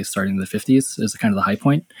anyway. It's really starting in the 50s is kind of the high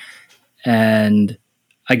point. And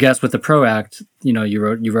I guess with the PRO Act, you know, you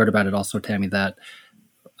wrote about it also, Tammy, that,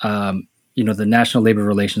 you know, the National Labor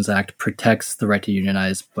Relations Act protects the right to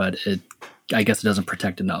unionize, but I guess it doesn't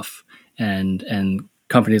protect enough. And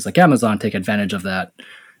companies like Amazon take advantage of that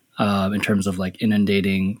in terms of like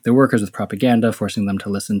inundating their workers with propaganda, forcing them to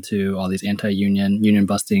listen to all these anti-union,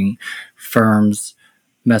 union-busting firms,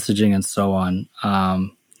 messaging and so on.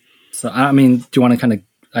 So, I mean, do you want to kind of,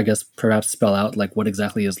 I guess, perhaps spell out like what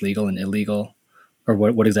exactly is legal and illegal, or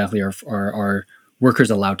what exactly are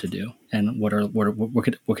workers allowed to do, and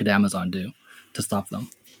what could Amazon do to stop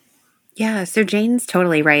them? Yeah, so Jane's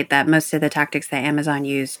totally right that most of the tactics that Amazon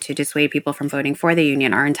used to dissuade people from voting for the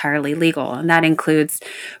union are entirely legal. And that includes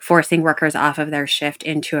forcing workers off of their shift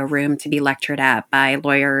into a room to be lectured at by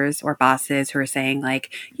lawyers or bosses who are saying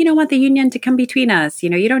like, you don't want the union to come between us. You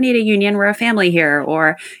know, you don't need a union. We're a family here.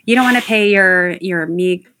 Or you don't want to pay your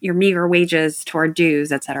meager wages toward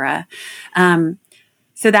dues, et cetera.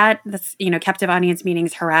 So that's, you know, captive audience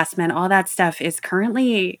meetings, harassment, all that stuff is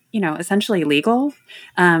currently, you know, essentially legal.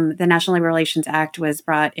 The National Labor Relations Act was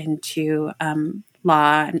brought into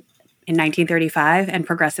law in 1935 and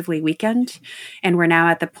progressively weakened. And we're now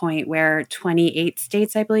at the point where 28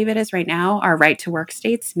 states, I believe it is right now, are right to work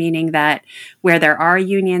states, meaning that where there are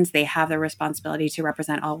unions, they have the responsibility to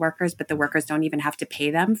represent all workers, but the workers don't even have to pay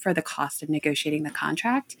them for the cost of negotiating the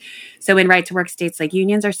contract. So in right to work states, like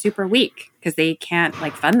unions are super weak because they can't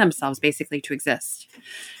like fund themselves basically to exist.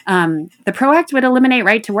 The PRO Act would eliminate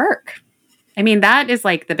right to work. I mean, that is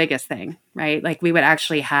like the biggest thing, right? Like we would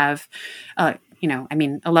actually have you know, I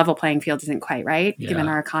mean, a level playing field isn't quite right given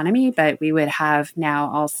our economy, but we would have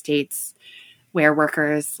now all states where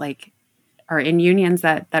workers like are in unions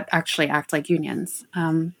that actually act like unions.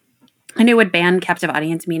 And it would ban captive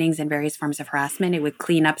audience meetings and various forms of harassment. It would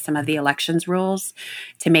clean up some of the elections rules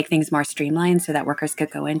to make things more streamlined so that workers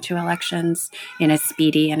could go into elections in a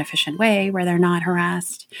speedy and efficient way where they're not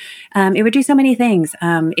harassed. It would do so many things.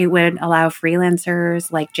 It would allow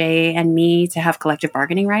freelancers like Jay and me to have collective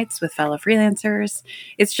bargaining rights with fellow freelancers.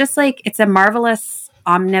 It's just like, it's a marvelous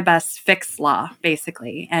omnibus fix law,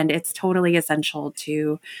 basically. And it's totally essential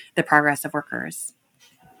to the progress of workers.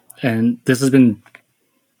 And this has been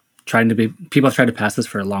people have tried to pass this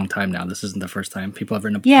for a long time now. This isn't the first time people have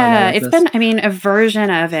written a yeah, like it's this. been, I mean, a version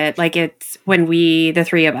of it. Like it's when the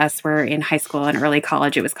three of us were in high school and early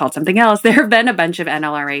college, it was called something else. There have been a bunch of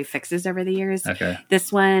NLRA fixes over the years. Okay.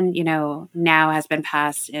 This one, you know, now has been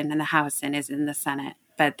passed in the House and is in the Senate,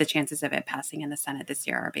 but the chances of it passing in the Senate this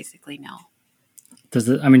year are basically nil.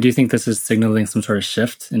 Do you think this is signaling some sort of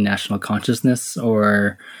shift in national consciousness,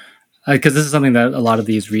 or because this is something that a lot of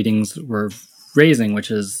these readings were raising, which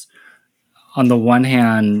is, on the one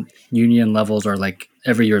hand, union levels are like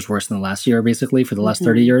every year is worse than the last year, basically, for the last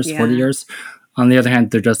 30 years, 40 years. On the other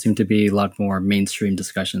hand, there does seem to be a lot more mainstream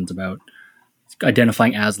discussions about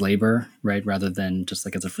identifying as labor, right, rather than just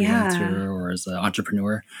like as a freelancer or as an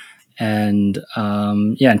entrepreneur. And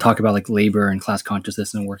and talk about like labor and class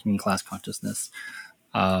consciousness and working class consciousness.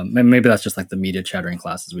 Maybe that's just like the media chattering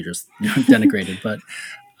classes we just denigrated, but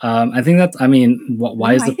I think that's, I mean,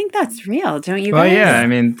 why is I think that's real, don't you guys? Well, yeah, I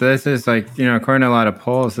mean, this is like, you know, according to a lot of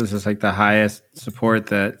polls, this is like the highest support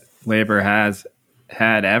that labor has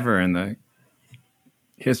had ever in the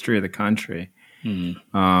history of the country,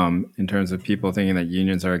 in terms of people thinking that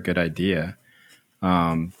unions are a good idea.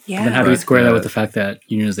 And then how do you square that with the fact that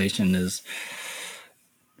unionization is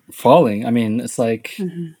falling? I mean, it's like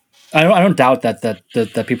I don't doubt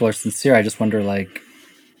that people are sincere. I just wonder, like,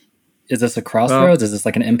 is this a crossroads? Is this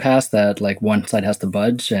like an impasse that like one side has to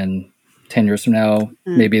budge, and 10 years from now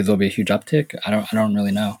maybe there'll be a huge uptick? I don't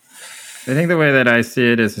really know. I think the way that I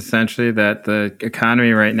see it is essentially that the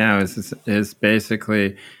economy right now is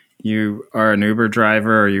basically you are an Uber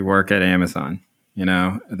driver or you work at Amazon. You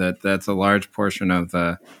know, that's a large portion of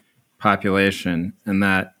the population, and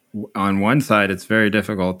that on one side it's very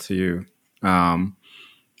difficult to,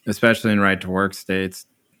 especially in right to work states,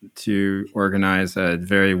 to organize a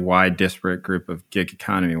very wide, disparate group of gig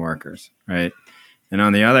economy workers, right? And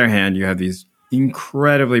on the other hand, you have these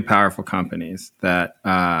incredibly powerful companies that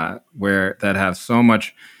have so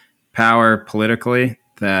much power politically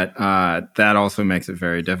that that also makes it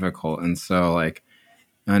very difficult. And so, like,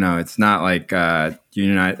 I know it's not like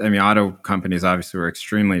unionized. I mean, auto companies obviously were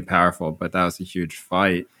extremely powerful, but that was a huge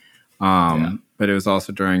fight. But it was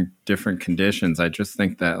also during different conditions. I just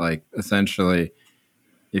think that, like, essentially,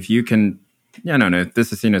 if you can, if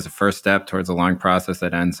this is seen as a first step towards a long process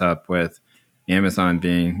that ends up with Amazon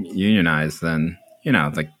being unionized, then,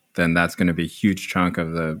 then that's going to be a huge chunk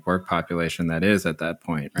of the work population that is at that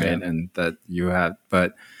point, right? Yeah. And that you have,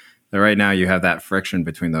 but right now you have that friction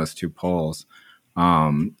between those two poles.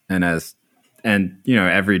 And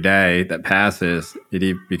every day that passes,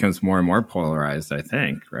 it becomes more and more polarized, I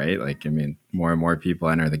think, right? Like, I mean, more and more people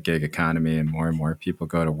enter the gig economy and more people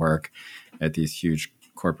go to work at these huge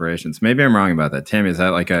corporations. Maybe I'm wrong about that. Tammy, is that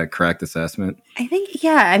like a correct assessment? I think,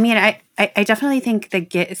 yeah. I mean, I definitely think the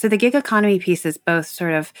gig economy piece is both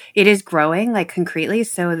sort of, it is growing like concretely,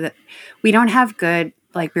 so that we don't have good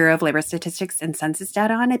like Bureau of Labor Statistics and census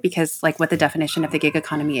data on it, because like what the definition of the gig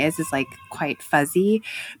economy is like quite fuzzy.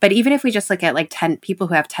 But even if we just look at like 10 people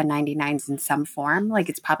who have 1099s in some form, like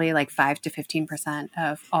it's probably like 5 to 15%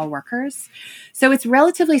 of all workers. So it's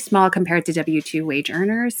relatively small compared to W-2 wage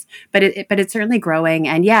earners, but it's certainly growing.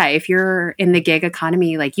 And yeah, if you're in the gig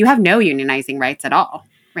economy, like you have no unionizing rights at all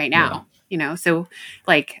right now, so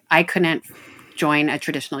like I couldn't join a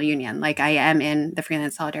traditional union. Like I am in the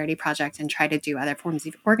Freelance Solidarity Project and try to do other forms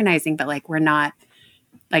of organizing, but like we're not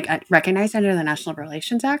like recognized under the National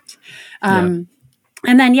Relations Act.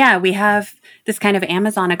 And then, we have this kind of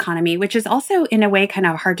Amazon economy, which is also in a way kind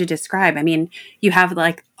of hard to describe. I mean, you have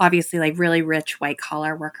like obviously like really rich white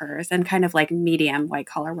collar workers and kind of like medium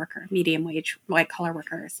wage white collar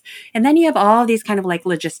workers. And then you have all these kind of like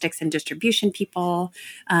logistics and distribution people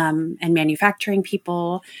and manufacturing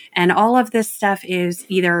people. And all of this stuff is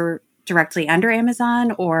either directly under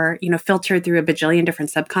Amazon or, filtered through a bajillion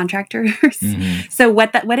different subcontractors. Mm-hmm. So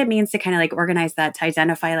what it means to kind of like organize that, to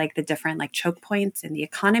identify like the different like choke points in the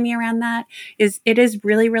economy around that is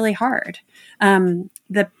really, really hard.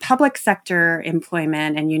 The public sector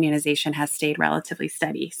employment and unionization has stayed relatively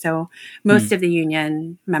steady. So most of the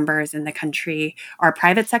union members in the country are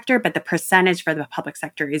private sector, but the percentage for the public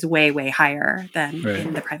sector is way, way higher than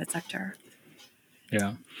in the private sector.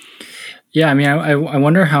 Yeah. Yeah, I mean, I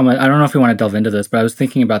wonder how much, I don't know if we want to delve into this, but I was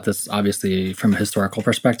thinking about this obviously from a historical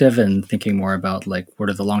perspective and thinking more about like, what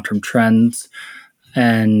are the long-term trends?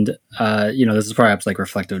 And, this is perhaps like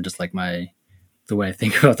reflective of just like the way I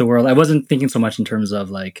think about the world. I wasn't thinking so much in terms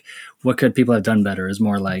of like, what could people have done better? Is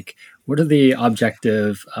more like, what are the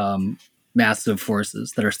objective, massive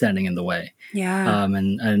forces that are standing in the way? Yeah.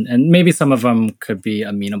 And maybe some of them could be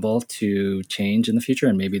amenable to change in the future,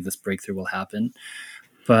 and maybe this breakthrough will happen.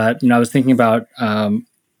 But, I was thinking about,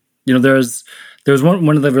 there's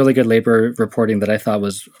one of the really good labor reporting that I thought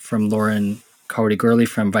was from Lauren Cowarty-Gurley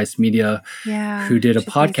from Vice Media, who did a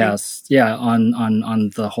podcast,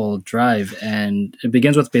 on the whole drive. And it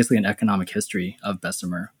begins with basically an economic history of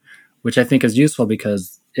Bessemer, which I think is useful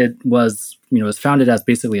because it was, it was founded as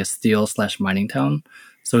basically a steel/mining town.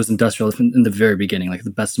 So it was industrial in the very beginning. Like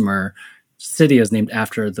the Bessemer city is named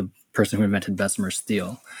after the person who invented Bessemer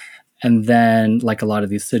steel. And then, like a lot of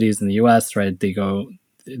these cities in the U.S., right, they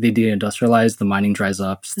deindustrialize, the mining dries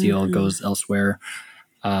up, steel goes elsewhere,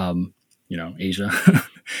 Asia.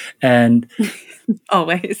 And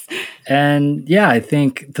always. And I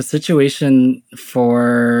think the situation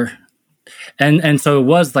and so it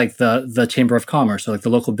was like the Chamber of Commerce, so like the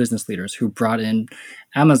local business leaders who brought in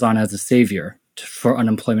Amazon as a savior for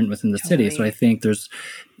unemployment within the city. So I think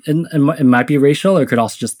it might be racial, or it could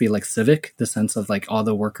also just be like civic, the sense of like all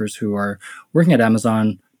the workers who are working at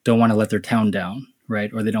Amazon don't want to let their town down, right?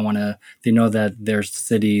 Or they know that their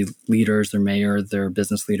city leaders, their mayor, their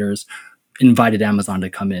business leaders invited Amazon to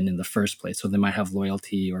come in the first place. So they might have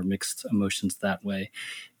loyalty or mixed emotions that way.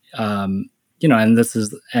 And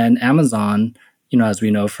Amazon, as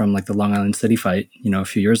we know from like the Long Island City fight, a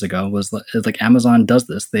few years ago, was like Amazon does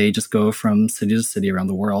this. They just go from city to city around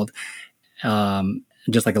the world,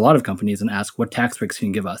 just like a lot of companies, and ask what tax breaks can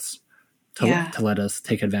you give us to let us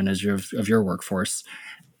take advantage of your workforce.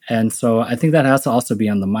 And so I think that has to also be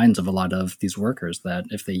on the minds of a lot of these workers, that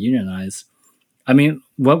if they unionize, I mean,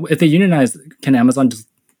 what if they unionize? Can Amazon just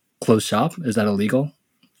close shop? Is that illegal?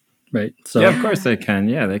 Right. So yeah, of course they can.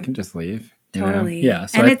 Yeah, they can just leave. Totally. Yeah.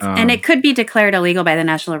 So and it could be declared illegal by the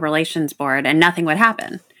National Relations Board, and nothing would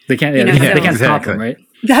happen. They can't. You know, they can't stop them, right?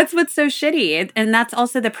 That's what's so shitty, and that's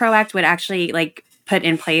also the PRO Act would actually like put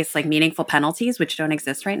in place like meaningful penalties, which don't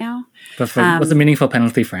exist right now. But what's a meaningful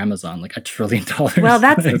penalty for Amazon? Like $1 trillion? Well,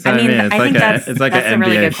 that's. I mean, I think that's it's like that's an a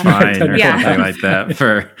really NBA good fine question. or something like that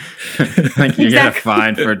for like you get a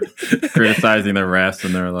fine for criticizing the refs,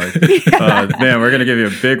 and they're like, "Man, we're gonna give you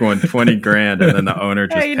a big one, $20,000,000," and then the owner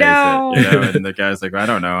just pays it, and the guy's like, "I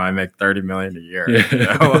don't know, I make $30 million a year."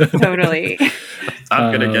 Totally.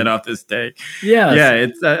 I'm gonna get off this take. Yeah.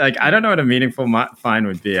 It's like I don't know what a meaningful fine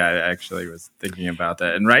would be. I actually was thinking about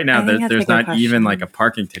that, and right now there's not even like a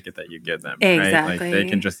parking ticket that you give them. Exactly. Right? Like they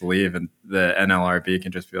can just leave, and the NLRB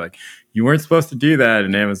can just be like, "You weren't supposed to do that,"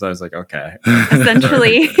 and Amazon's like, "Okay."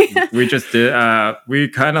 Essentially, we just did. We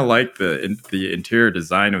kind of like the interior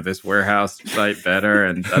design of this warehouse site better,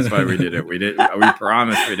 and that's why we did it. We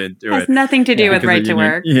promised we didn't do it. Has nothing to do with right to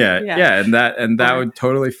work. Yeah, and that would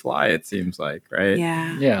totally fly. It seems like, right?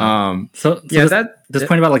 Yeah. So this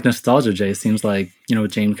point about like nostalgia, Jay, seems like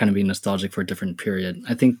Jane kind of being nostalgic for a different period.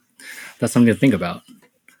 I think that's something to think about.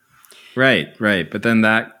 Right. But then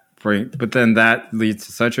that leads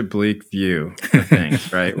to such a bleak view of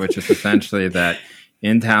things, right? Which is essentially that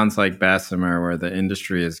in towns like Bessemer, where the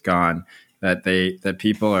industry is gone, that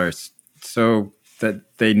people are so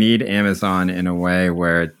that they need Amazon in a way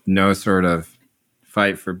where no sort of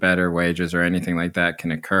fight for better wages or anything like that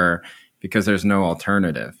can occur because there's no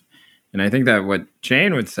alternative. And I think that what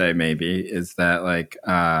Jane would say maybe is that like,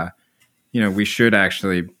 we should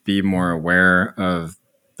actually be more aware of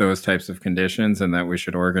those types of conditions, and that we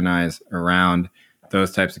should organize around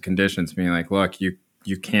those types of conditions, being like, look, you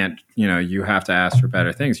can't, you have to ask for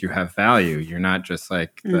better things. You have value. You're not just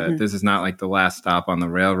like, this is not like the last stop on the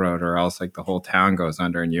railroad, or else like the whole town goes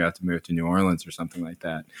under and you have to move to New Orleans or something like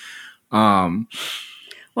that.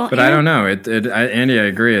 But I don't know. Andy, I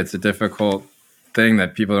agree. It's a difficult thing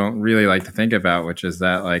that people don't really like to think about, which is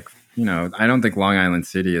that like, I don't think Long Island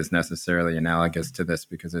City is necessarily analogous to this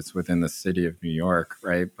because it's within the city of New York,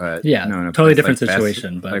 right? But yeah, totally different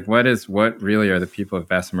situation. But like, what really are the people of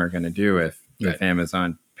Bessemer going to do if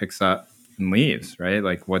Amazon picks up and leaves, right?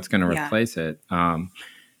 Like, what's going to replace it?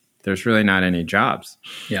 There's really not any jobs.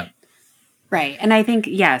 Yeah. Right. And I think,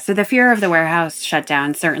 so the fear of the warehouse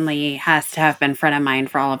shutdown certainly has to have been front of mind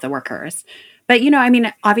for all of the workers. But,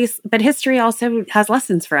 obviously, but history also has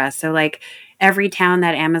lessons for us. So like every town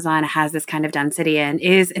that Amazon has this kind of density in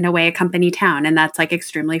is in a way a company town. And that's like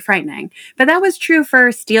extremely frightening. But that was true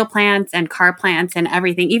for steel plants and car plants and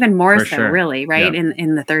everything, even more so, really, right? Yeah.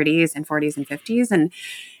 In the 30s and 40s and 50s.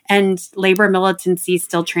 And labor militancy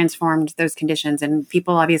still transformed those conditions. And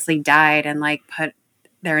people obviously died and like put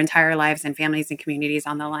their entire lives and families and communities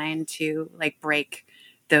on the line to like break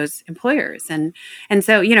those employers. And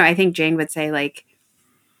so, I think Jane would say like,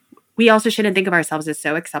 we also shouldn't think of ourselves as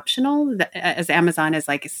so exceptional, as Amazon is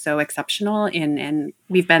like so exceptional and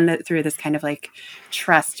we've been through this kind of like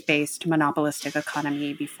trust-based monopolistic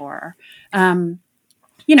economy before.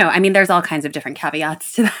 There's all kinds of different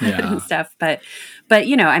caveats to that and stuff, but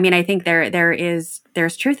I think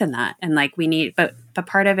there's truth in that. And like we need, but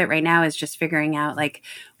part of it right now is just figuring out like,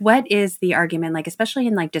 what is the argument, like, especially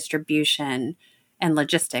in like distribution and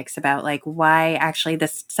logistics about like why actually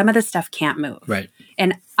some of this stuff can't move. Right.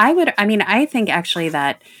 And I think actually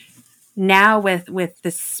that now with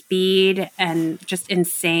the speed and just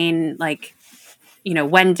insane, like,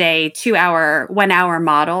 1 day, 2 hour, 1 hour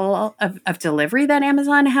model of delivery that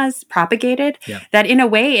Amazon has propagated, that in a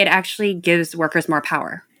way it actually gives workers more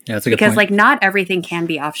power. Yeah, that's a good because point. Like not everything can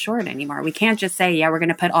be offshored anymore. We can't just say, we're going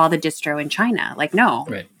to put all the distro in China. Like, no.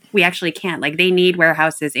 Right. We actually can't. Like they need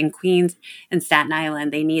warehouses in Queens and Staten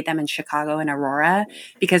Island. They need them in Chicago and Aurora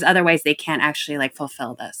because otherwise they can't actually like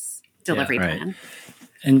fulfill this delivery plan.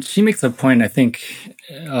 And she makes a point, I think,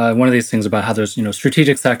 one of these things about how there's,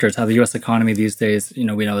 strategic sectors, how the U.S. economy these days, we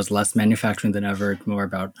know is less manufacturing than ever, more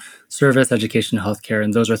about service, education, healthcare.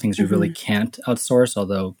 And those are things you really can't outsource,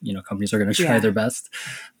 although, companies are going to try their best.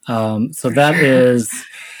 So that is...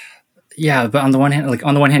 Yeah, but on the one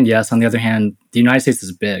hand, yes. On the other hand, the United States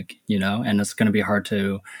is big, and it's going to be hard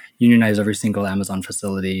to unionize every single Amazon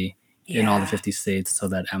facility, in all the 50 states so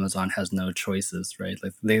that Amazon has no choices, right?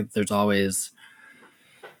 Like there's always,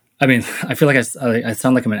 I mean, I feel like I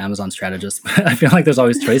sound like I'm an Amazon strategist, but I feel like there's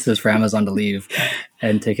always choices for Amazon to leave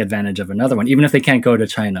and take advantage of another one, even if they can't go to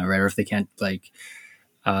China, right? Or if they can't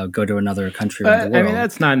go to another country in the world. I mean,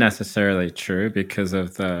 that's not necessarily true because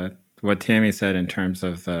of what Tammy said in terms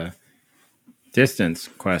of the distance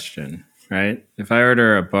question, right? If I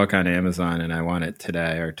order a book on Amazon and I want it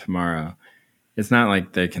today or tomorrow, it's not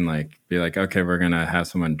like they can be like, okay, we're going to have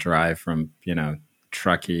someone drive from,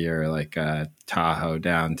 Truckee or Tahoe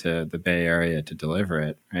down to the Bay Area to deliver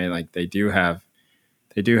it, right? Like they do have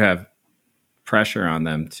pressure on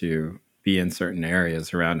them to be in certain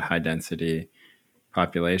areas around high density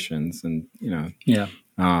populations, and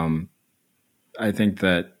I think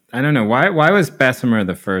that I don't know why was Bessemer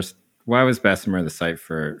the first. Why was Bessemer the site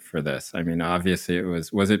for this? I mean, obviously it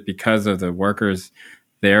was it because of the workers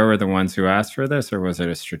there were the ones who asked for this, or was it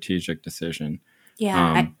a strategic decision?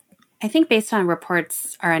 Yeah, I think based on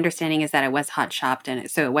reports, our understanding is that it was hot shopped, and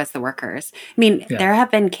so it was the workers. I mean, there have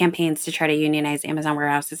been campaigns to try to unionize Amazon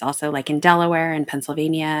warehouses also, like in Delaware and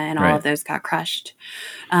Pennsylvania, and all of those got crushed,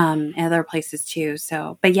 and other places too.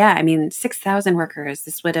 So, but yeah, I mean, 6,000 workers,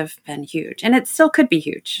 this would have been huge, and it still could be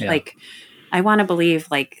huge. Yeah. Like, I want to believe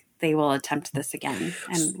they will attempt this again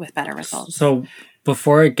and with better results. So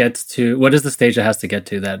before it gets to, what is the stage it has to get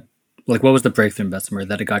to that? What was the breakthrough in Bessemer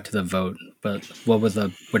that it got to the vote? But what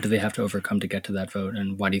do they have to overcome to get to that vote?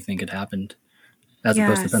 And why do you think it happened as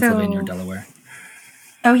opposed to Pennsylvania or Delaware?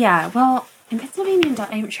 Oh, yeah. Well, in Pennsylvania,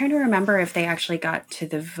 I'm trying to remember if they actually got to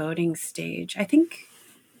the voting stage. I think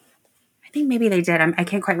maybe they did. I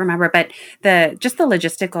can't quite remember. But the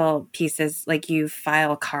logistical piece is you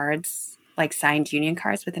file cards, signed union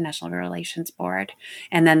cards with the National Relations Board.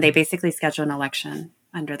 And then they basically schedule an election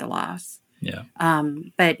under the laws. Yeah.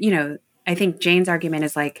 But, I think Jane's argument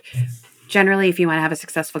is generally, if you want to have a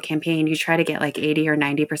successful campaign, you try to get 80 or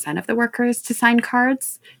 90% of the workers to sign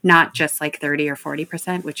cards, not just 30 or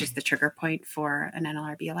 40%, which is the trigger point for an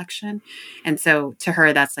NLRB election. And so to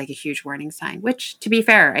her, that's a huge warning sign, which, to be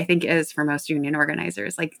fair, I think is for most union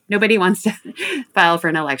organizers. Nobody wants to file for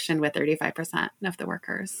an election with 35% of the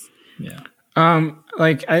workers. Yeah.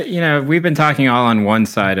 We've been talking all on one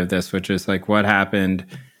side of this, which is what happened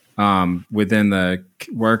within the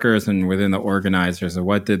workers and within the organizers, and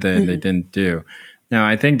what did they didn't do. Now,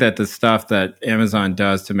 I think that the stuff that Amazon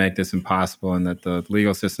does to make this impossible and that the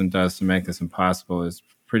legal system does to make this impossible is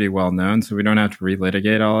pretty well known, so we don't have to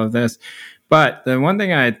relitigate all of this. But the one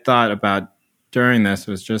thing I thought about during this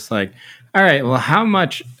was just all right, well, how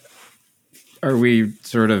much are we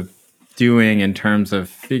sort of doing in terms of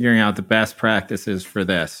figuring out the best practices for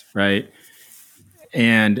this, right?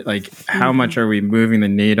 And how much are we moving the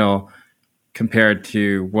needle compared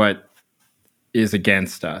to what is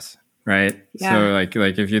against us, right? Yeah. So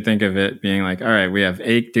if you think of it being all right, we have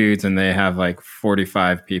 8 dudes and they have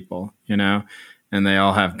 45 people, and they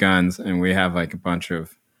all have guns and we have a bunch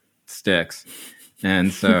of sticks.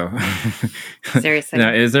 And so seriously,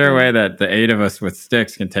 now, is there a way that the 8 of us with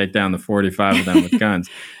sticks can take down the 45 of them with guns?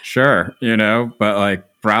 Sure, but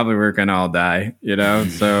probably we're gonna all die,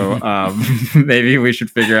 so maybe we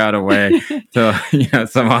should figure out a way to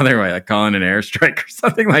some other way, call in an airstrike or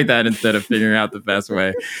something like that, instead of figuring out the best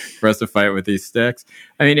way for us to fight with these sticks.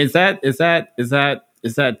 I mean, is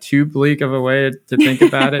that too bleak of a way to think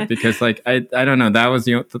about it? Because I don't know, that was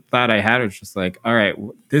the thought I had, was just all right,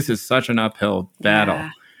 this is such an uphill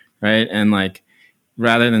battle, right? And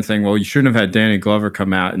rather than saying, well, you shouldn't have had Danny Glover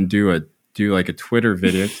come out and do a Twitter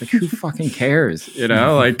video, it's who fucking cares,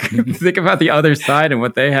 think about the other side and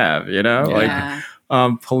what they have,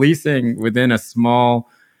 policing within a small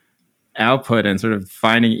output and sort of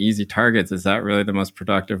finding easy targets, is that really the most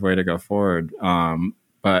productive way to go forward?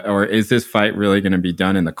 Or is this fight really going to be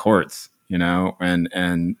done in the courts, and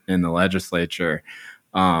in the legislature?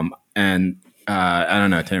 I don't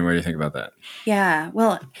know, Tammy, what do you think about that? Yeah,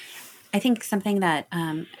 well, I think something that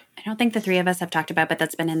I don't think the 3 of us have talked about, but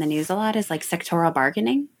that's been in the news a lot, is sectoral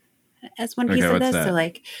bargaining as one piece of this. That?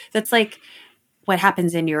 So that's what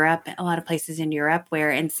happens in Europe, a lot of places in Europe,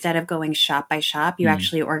 where instead of going shop by shop, you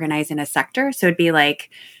actually organize in a sector. So it'd be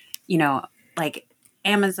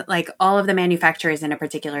Amazon, all of the manufacturers in a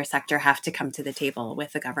particular sector have to come to the table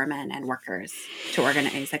with the government and workers to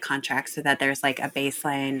organize a contract, so that there's a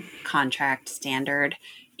baseline contract standard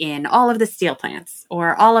in all of the steel plants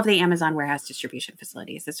or all of the Amazon warehouse distribution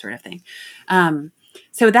facilities, this sort of thing.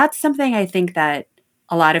 So that's something I think that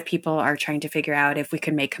a lot of people are trying to figure out if we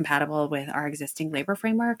could make compatible with our existing labor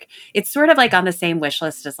framework. It's sort of like on the same wish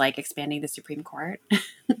list as like expanding the Supreme Court.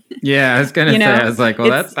 Yeah, I was going to say, I was like, well,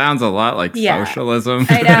 that sounds a lot like socialism.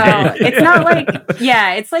 I know. It's not like,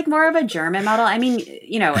 it's like more of a German model. I mean,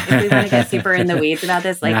 if we want to get super in the weeds about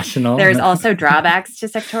this, like there's also drawbacks to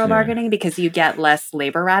sectoral bargaining because you get less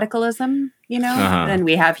labor radicalism, than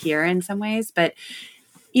we have here in some ways. But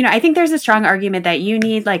I think there's a strong argument that you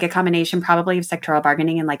need like a combination probably of sectoral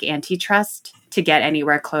bargaining and like antitrust to get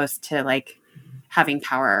anywhere close to like having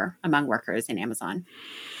power among workers in Amazon.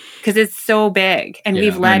 Because it's so big and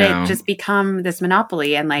we've let it just become this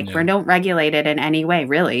monopoly and like we don't regulate it in any way,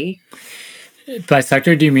 really. By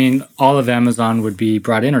sector, do you mean all of Amazon would be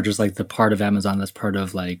brought in or just like the part of Amazon that's part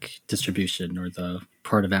of like distribution or the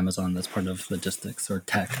part of Amazon that's part of logistics or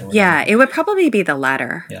tech? Or whatever? It would probably be the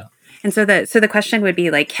latter. Yeah. And so the question would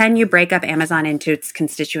be like, can you break up Amazon into its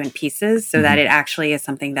constituent pieces so that it actually is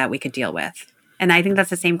something that we could deal with? And I think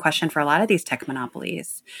that's the same question for a lot of these tech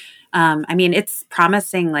monopolies. I mean, it's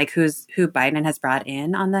promising like who Biden has brought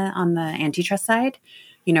in on the antitrust side,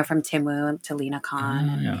 from Tim Wu to Lina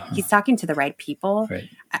Khan. He's talking to the right people. Right.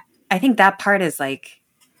 I think that part is like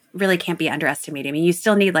really can't be underestimated. I mean, you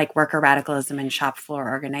still need like worker radicalism and shop floor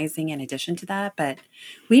organizing in addition to that, but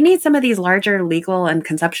we need some of these larger legal and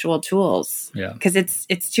conceptual tools. Yeah. Because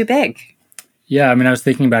it's too big. Yeah, I mean, I was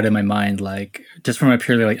thinking about it in my mind, like just from a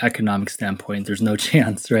purely like economic standpoint, there's no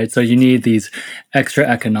chance, right? So you need these extra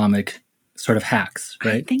economic sort of hacks,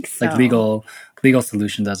 right? I think so. Like legal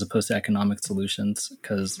solutions as opposed to economic solutions,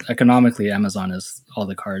 because economically, Amazon is all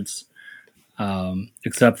the cards,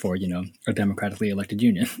 except for a democratically elected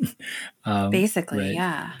union. Basically, right?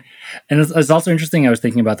 yeah. And it's also interesting. I was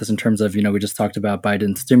thinking about this in terms of we just talked about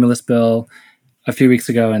Biden's stimulus bill a few weeks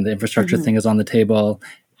ago, and the infrastructure thing is on the table.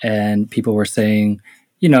 And people were saying,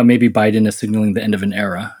 maybe Biden is signaling the end of an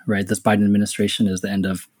era, right? This Biden administration is the end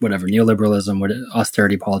of whatever, neoliberalism,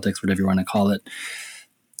 austerity politics, whatever you want to call it.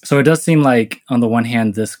 So it does seem like, on the one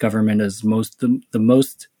hand, this government is the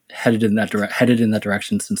most headed in that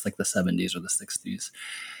direction since like the 70s or the 60s.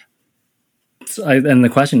 So and the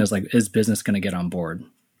question is like, is business going to get on board,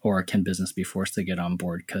 or can business be forced to get on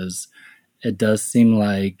board? Because it does seem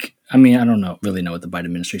like, I mean, I don't really know what the Biden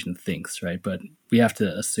administration thinks, right? But we have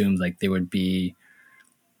to assume like they would be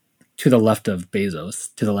to the left of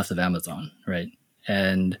Bezos, to the left of Amazon, right?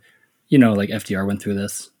 And, like FDR went through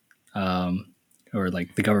this, or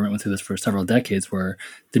like the government went through this for several decades, where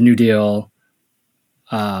the New Deal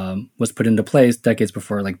was put into place decades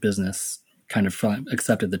before like business kind of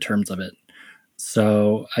accepted the terms of it.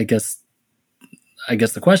 So I guess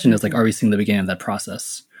the question is like, are we seeing the beginning of that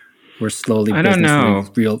process? We're slowly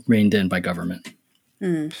reined in by government.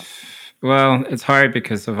 Well, it's hard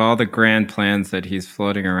because of all the grand plans that he's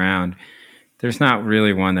floating around. There's not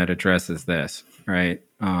really one that addresses this, right?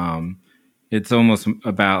 It's almost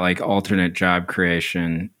about like alternate job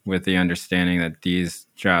creation with the understanding that these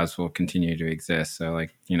jobs will continue to exist. So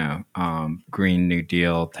like, Green New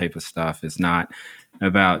Deal type of stuff is not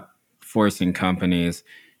about forcing companies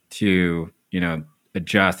to,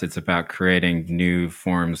 adjust. It's about creating new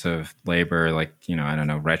forms of labor, like,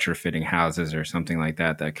 retrofitting houses or something like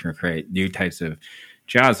that can create new types of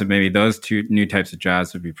jobs. And maybe those two new types of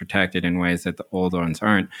jobs would be protected in ways that the old ones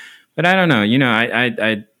aren't. But I don't know.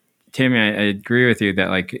 Tammy, I agree with you that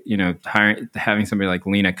like, having somebody like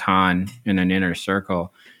Lina Khan in an inner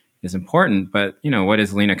circle is important. But, what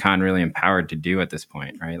is Lina Khan really empowered to do at this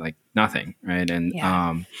point, right? Like nothing, right? And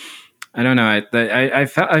I don't know. I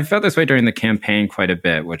felt this way during the campaign quite a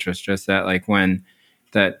bit, which was just that like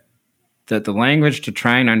that the language to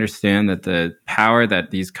try and understand that the power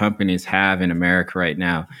that these companies have in America right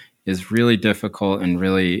now is really difficult and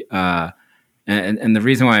really and the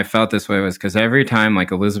reason why I felt this way was because every time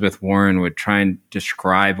like Elizabeth Warren would try and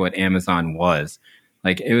describe what Amazon was,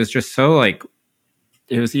 like it was just so like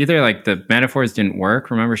it was either like the metaphors didn't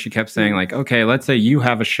work. Remember, she kept saying like, okay, let's say you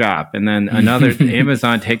have a shop and then another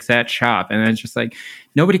Amazon takes that shop. And then it's just like,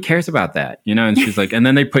 nobody cares about that, And she's like, and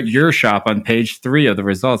then they put your shop on page 3 of the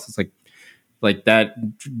results. It's like that.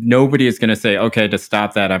 Nobody is going to say, okay, to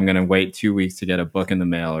stop that, I'm going to wait 2 weeks to get a book in the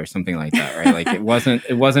mail or something like that. Right. Like it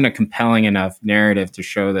wasn't a compelling enough narrative to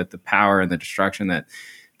show that the power and the destruction that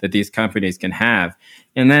these companies can have.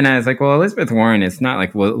 And then I was like, well, Elizabeth Warren, it's not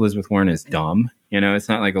like Elizabeth Warren is dumb. It's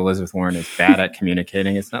not like Elizabeth Warren is bad at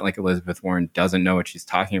communicating. It's not like Elizabeth Warren doesn't know what she's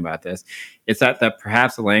talking about this. It's that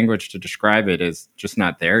perhaps the language to describe it is just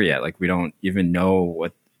not there yet. Like we don't even know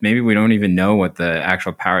what the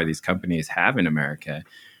actual power these companies have in America,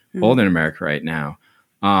 hold in America right now.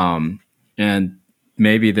 And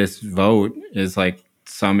maybe this vote is like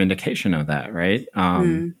some indication of that, right?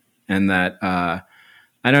 And that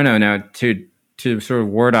I don't know now to sort of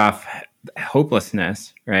ward off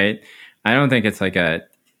hopelessness, right? I don't think it's like a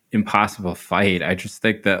impossible fight. I just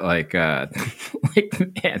think that like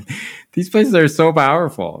man, these places are so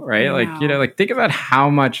powerful, right? Like, like think about how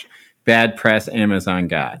much bad press Amazon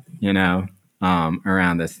got,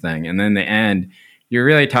 around this thing. And then in the end, you're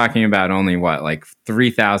really talking about only what, like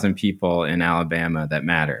 3,000 people in Alabama that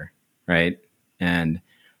matter, right? And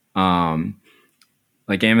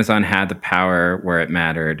like Amazon had the power where it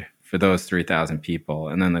mattered for those 3,000 people.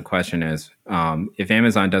 And then the question is, if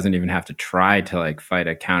Amazon doesn't even have to try to like fight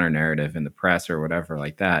a counter narrative in the press or whatever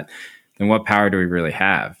like that, then what power do we really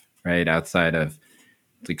have, right? Outside of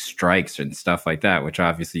like strikes and stuff like that, which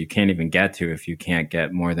obviously you can't even get to if you can't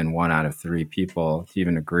get more than 1 out of 3 people to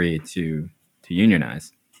even agree to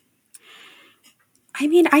unionize. I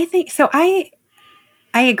mean, I think so. I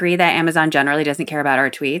agree that Amazon generally doesn't care about our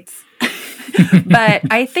tweets. But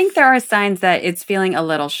I think there are signs that it's feeling a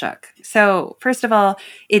little shook. So first of all,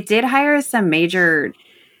 it did hire some major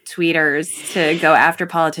tweeters to go after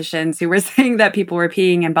politicians who were saying that people were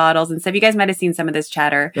peeing in bottles and stuff. You guys might have seen some of this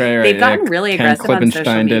chatter. Right, They've gotten really Ken aggressive on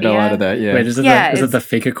social media. did a lot of that, yeah. Wait, is it the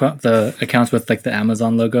fake account, the accounts with like the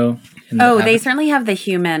Amazon logo? They certainly have the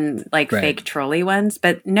human, fake trolley ones,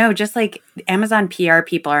 but no, just like Amazon PR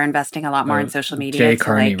people are investing a lot more in social media Jay to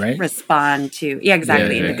Carney, right? respond to,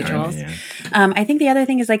 individuals. Carney, yeah. I think the other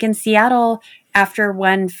thing is like in Seattle, after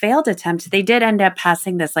one failed attempt, they did end up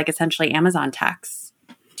passing this like essentially Amazon tax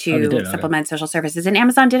to supplement social services, and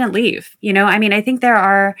Amazon didn't leave. I mean, I think there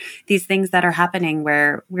are these things that are happening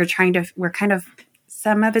where we're kind of,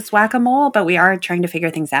 some of it's whack-a-mole, but we are trying to figure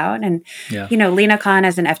things out. And, Lena Khan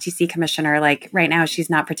as an FTC commissioner, like right now, she's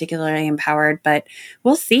not particularly empowered, but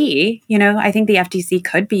we'll see. I think the FTC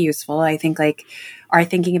could be useful. I think like our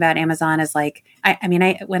thinking about Amazon is like,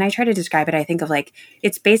 when I try to describe it, I think of like,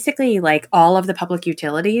 it's basically like all of the public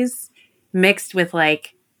utilities mixed with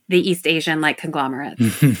like the East Asian like conglomerates,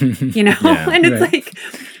 and it's like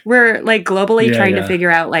we're like globally trying to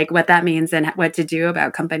figure out like what that means and what to do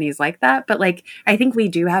about companies like that. But like I think we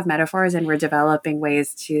do have metaphors, and we're developing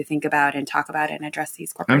ways to think about and talk about and address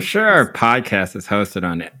these corporations. I'm sure our podcast is hosted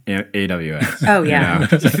on AWS. Oh yeah,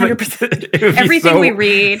 100%. Everything we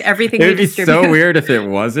read, everything we distribute. It would be so weird if it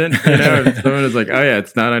wasn't. If someone is like, "Oh yeah,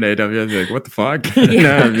 it's not on AWS." You're like, what the fuck?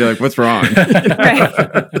 I'd be like, "What's wrong?"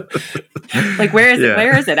 Right. Like where is it?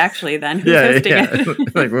 Where is it actually? Then who's hosting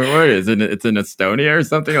it? Like where is it? It's in Estonia or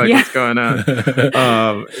something. Like what's going on?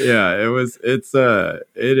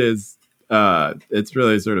 It's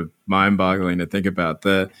really sort of mind-boggling to think about.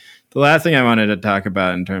 The last thing I wanted to talk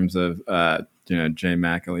about in terms of Jay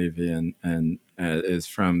McAlevey and is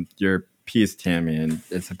from your piece, Tammy, and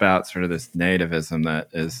it's about sort of this nativism that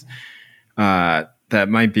is that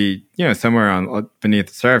might be somewhere on beneath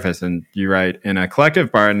the surface. And you write, in a collective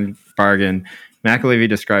bargain, McAlevey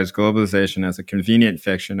describes globalization as a convenient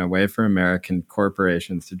fiction, a way for American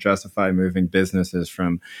corporations to justify moving businesses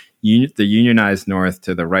from the unionized North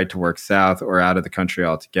to the right-to-work South or out of the country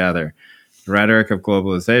altogether. The rhetoric of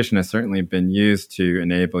globalization has certainly been used to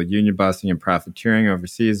enable union busting and profiteering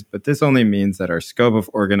overseas, but this only means that our scope of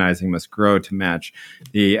organizing must grow to match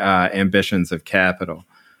the ambitions of capital.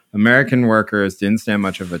 American workers didn't stand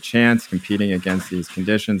much of a chance competing against these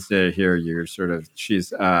conditions. Here,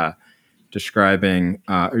 she's describing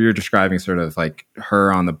sort of like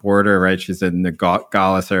her on the border, right? She's in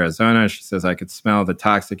Nogales, Arizona. She says, I could smell the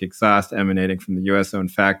toxic exhaust emanating from the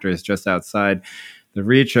U.S.-owned factories just outside the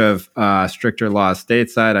reach of stricter laws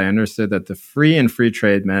stateside. I understood that the free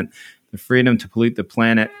trade meant the freedom to pollute the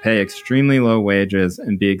planet, pay extremely low wages,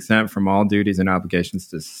 and be exempt from all duties and obligations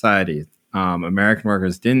to society. American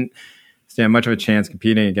workers didn't stand much of a chance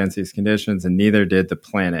competing against these conditions, and neither did the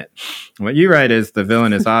planet. And what you write is the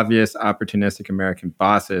villain is obvious, opportunistic American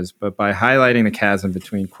bosses, but by highlighting the chasm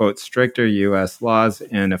between, quote, stricter U.S. laws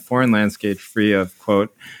and a foreign landscape free of,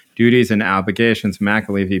 quote, duties and obligations,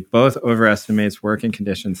 McAlevey both overestimates working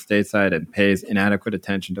conditions stateside and pays inadequate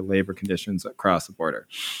attention to labor conditions across the border.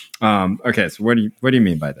 Okay, so what do you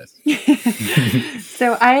mean by this?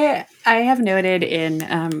 So I have noted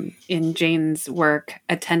in Jane's work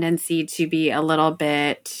a tendency to be a little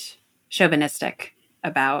bit chauvinistic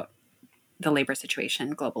about the labor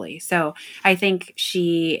situation globally. So I think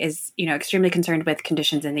she is, extremely concerned with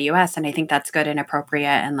conditions in the US, and I think that's good and appropriate.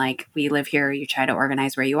 And like, we live here, you try to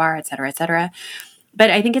organize where you are, et cetera, et cetera. But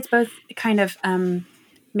I think it's both kind of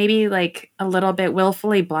maybe like a little bit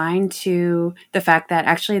willfully blind to the fact that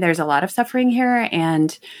actually there's a lot of suffering here.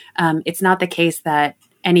 And it's not the case that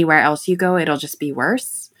anywhere else you go, it'll just be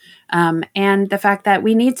worse. and the fact that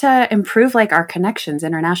we need to improve like our connections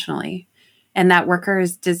internationally, and that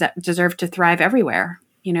workers deserve to thrive everywhere.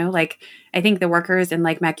 You know, like I think the workers in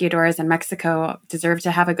like maquiladoras in Mexico deserve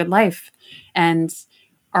to have a good life, and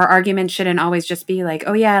our argument shouldn't always just be like,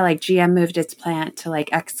 oh yeah, like GM moved its plant to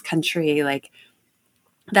like X country, like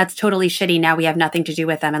that's totally shitty. Now we have nothing to do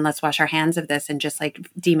with them and let's wash our hands of this and just like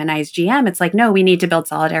demonize GM. It's like, no, we need to build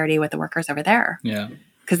solidarity with the workers over there. Yeah.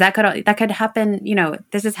 Because that could happen, you know,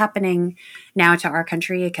 this is happening now to our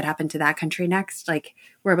country. It could happen to that country next. Like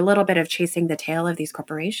we're a little bit of chasing the tail of these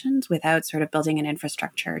corporations without sort of building an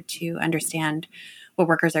infrastructure to understand what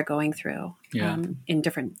workers are going through in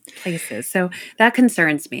different places. So that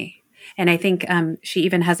concerns me. And I think she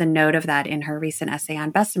even has a note of that in her recent essay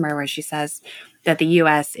on Bessemer, where she says that the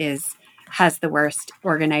U.S. has the worst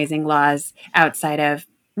organizing laws outside of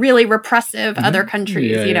really repressive other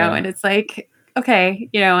countries, you know, and it's like, okay,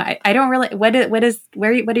 you know, I don't really, what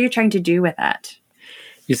are you trying to do with that?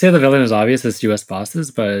 You say the villain is obvious, it's U.S. bosses,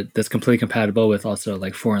 but that's completely compatible with also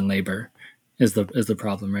like foreign labor is the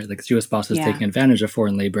problem, right? Like it's U.S. bosses taking advantage of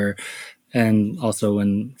foreign labor. And also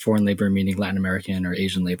when foreign labor, meaning Latin American or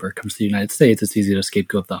Asian labor, comes to the United States, it's easy to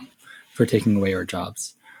scapegoat them for taking away our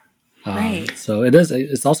jobs. Right. So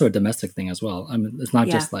it's also a domestic thing as well. I mean, it's not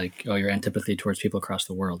just like, oh, your antipathy towards people across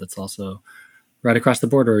the world. It's also right across the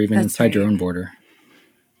border or even inside your own border.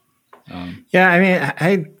 Yeah, I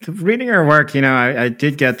mean, reading her work, you know, I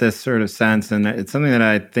did get this sort of sense, and it's something that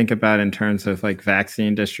I think about in terms of like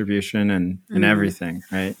vaccine distribution and everything,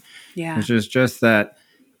 right? Yeah. Which is just that,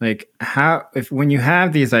 like, when you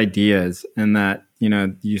have these ideas and that, you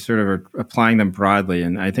know, you sort of are applying them broadly,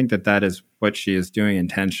 and I think that is what she is doing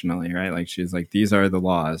intentionally, right? Like she's like, these are the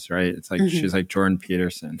laws, right? It's like she's like Jordan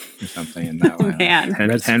Peterson or something in that way.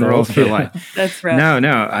 Man. 10 rules for life. That's right. No,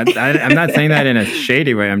 I'm not saying that in a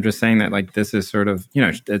shady way. I'm just saying that like this is sort of, you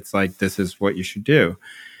know, it's like this is what you should do.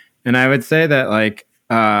 And I would say that like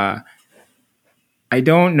I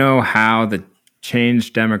don't know how the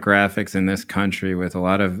changed demographics in this country with a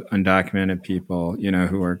lot of undocumented people, you know,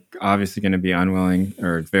 who are obviously going to be unwilling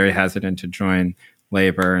or very hesitant to join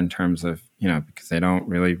labor in terms of, you know, because they don't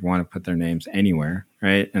really want to put their names anywhere,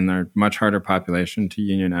 right? And they're a much harder population to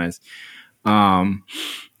unionize. You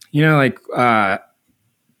know, like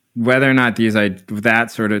whether or not that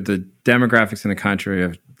sort of the demographics in the country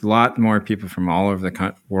of a lot more people from all over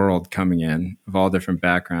the world coming in of all different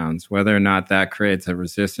backgrounds, whether or not that creates a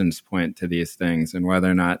resistance point to these things, and whether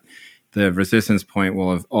or not the resistance point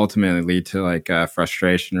will ultimately lead to like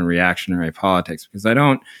frustration and reactionary politics. Because I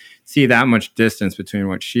don't see that much distance between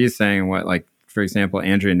what she's saying and what, like, for example,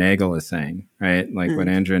 Andrea Nagel is saying, right? Like what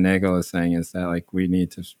Andrea Nagel is saying is that like we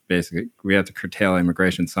have to curtail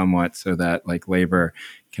immigration somewhat so that like labor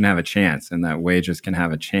can have a chance and that wages can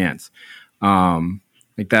have a chance.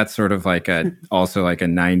 Like that's sort of like also like a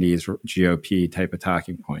 90s GOP type of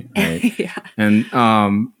talking point, right? Yeah. And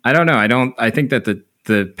I don't know. I think that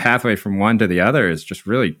the pathway from one to the other is just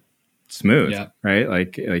really smooth, right?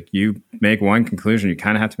 Like you make one conclusion, you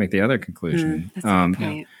kind of have to make the other conclusion. That's a good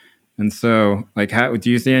point. And so, like, how do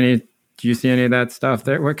you see any of that stuff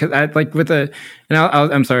there? Because I like with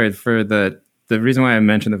I'm sorry for the reason why I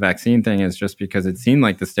mentioned the vaccine thing is just because it seemed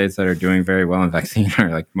like the states that are doing very well in vaccine are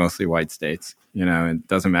like mostly white states. You know, it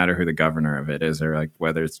doesn't matter who the governor of it is or like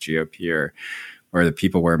whether it's GOP or the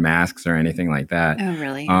people wear masks or anything like that. Oh,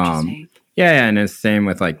 really? Interesting. Yeah, and it's same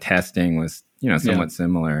with like testing was, you know, somewhat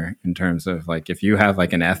similar in terms of like if you have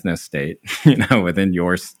like an ethno state, you know, within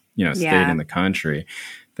your, you know, state in the country,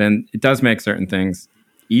 then it does make certain things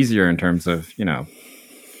easier in terms of, you know,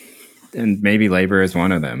 and maybe labor is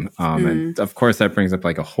one of them. And of course that brings up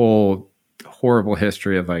like a whole horrible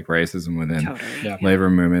history of like racism within labor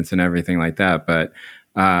movements and everything like that. But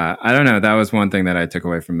I don't know. That was one thing that I took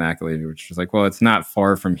away from McAlevey, which was like, well, it's not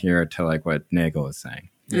far from here to like what Nagel is saying.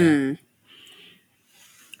 Yeah.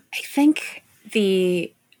 I think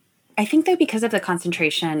though, because of the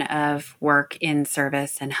concentration of work in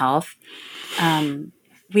service and health,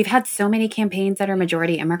 we've had so many campaigns that are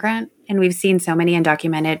majority immigrant, and we've seen so many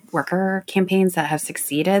undocumented worker campaigns that have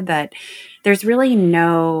succeeded that there's really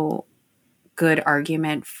no good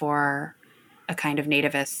argument for a kind of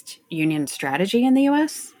nativist union strategy in the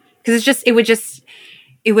U.S. Because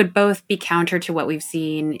it would both be counter to what we've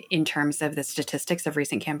seen in terms of the statistics of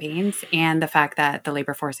recent campaigns and the fact that the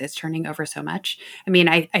labor force is turning over so much. I mean,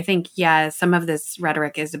 I think, some of this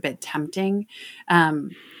rhetoric is a bit tempting,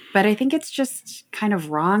 but I think it's just kind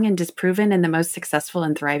of wrong and disproven in the most successful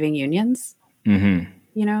and thriving unions. You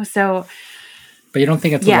know, so... But you don't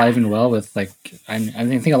think it's alive and well with like, I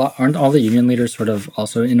think aren't all the union leaders sort of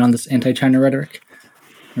also in on this anti-China rhetoric,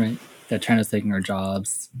 right? That China's taking our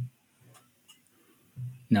jobs.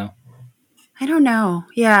 No. I don't know.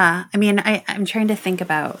 Yeah. I mean, I'm trying to think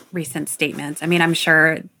about recent statements. I mean, I'm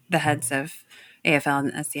sure the heads of AFL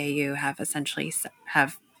and SEIU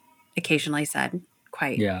have occasionally said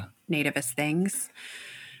quite nativist things.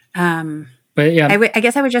 But yeah, I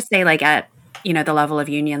guess I would just say, like, at the level of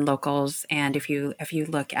union locals, and if you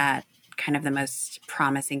look at kind of the most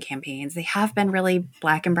promising campaigns, they have been really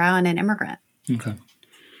Black and brown and immigrant. Okay,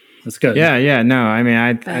 that's good. Yeah. No, I mean,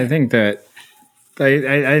 I think that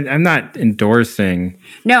I'm not endorsing.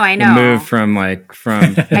 No, I know. The move from I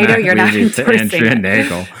know you're not endorsing to Andrea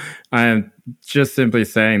Nagel. I'm just simply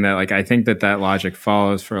saying that, like, I think that logic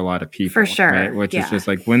follows for a lot of people. For sure. Right? Which is just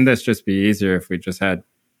like, wouldn't this just be easier if we just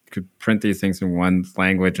could print these things in one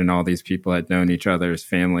language and all these people had known each other's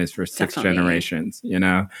families for 6 generations,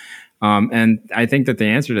 And I think that the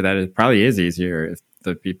answer to that is probably is easier if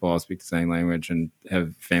the people all speak the same language and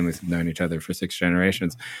have families have known each other for 6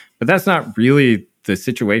 generations. But that's not really the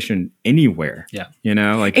situation anywhere. Yeah.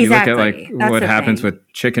 Like exactly. you look at that's what happens thing.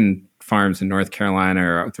 with chicken farms in North Carolina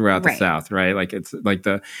or throughout the South, right? Like it's like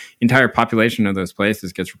the entire population of those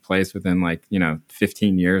places gets replaced within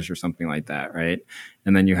 15 years or something like that, right?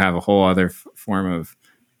 And then you have a whole other form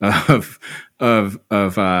of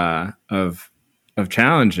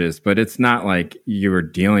challenges, but it's not like you were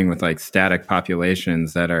dealing with like static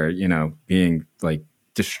populations that are, being like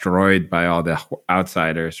destroyed by all the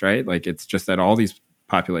outsiders, right? Like it's just that all these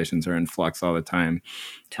populations are in flux all the time.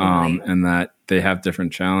 Totally. And that they have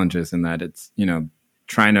different challenges, and that it's,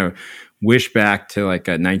 trying to wish back to like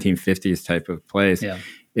a 1950s type of place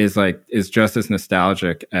is just as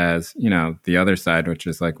nostalgic as, the other side, which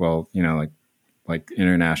is like, well, like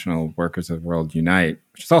International Workers of the World Unite,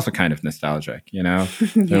 which is also kind of nostalgic, At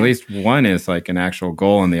least one is like an actual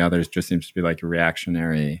goal, and the other just seems to be like a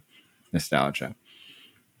reactionary nostalgia.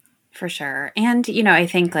 For sure. And, I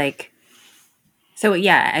think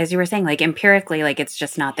as you were saying, like empirically, like it's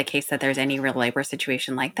just not the case that there's any real labor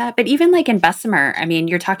situation like that. But even like in Bessemer, I mean,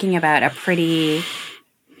 you're talking about a pretty,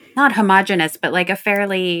 not homogenous, but like a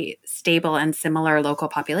fairly stable and similar local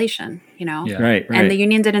population, Yeah. Right. And the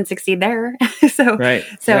union didn't succeed there. So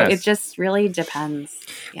It just really depends.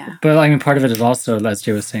 Yeah. But I mean, part of it is also, as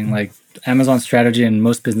Jay was saying, like Amazon's strategy and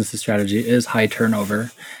most businesses' strategy is high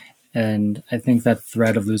turnover. And I think that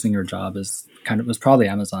threat of losing your job was probably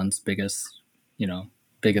Amazon's biggest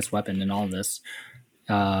weapon in all of this.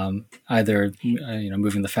 Either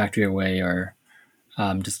moving the factory away, or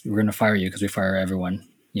just we're going to fire you because we fire everyone,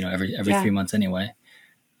 every 3 months anyway.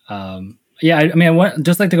 I mean, I want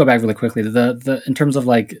just like to go back really quickly. The in terms of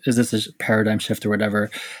like, is this a paradigm shift or whatever?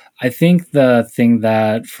 I think the thing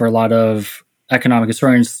that for a lot of economic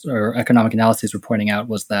historians or economic analyses were pointing out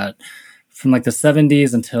was that from like the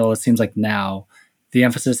 70s until it seems like now, the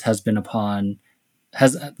emphasis has been upon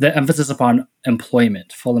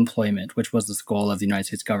employment, full employment, which was this goal of the United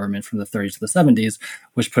States government from the 30s to the 70s,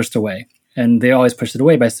 which pushed away. And they always pushed it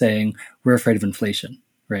away by saying, we're afraid of inflation,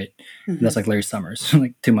 right? Mm-hmm. That's like Larry Summers,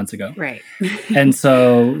 like 2 months ago. Right. And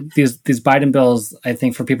so these Biden bills, I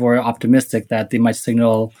think for people who are optimistic that they might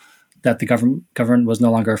signal that the government was no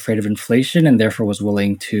longer afraid of inflation and therefore was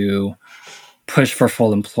willing to push for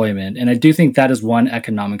full employment. And I do think that is one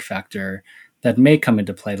economic factor that may come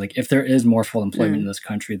into play. Like if there is more full employment in this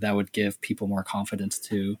country, that would give people more confidence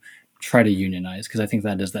to try to unionize. Because I think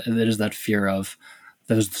that is that fear of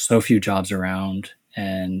there's so few jobs around,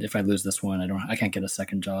 and if I lose this one, I can't get a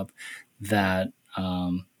second job. That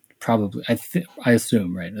probably I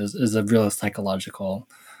assume right is a real psychological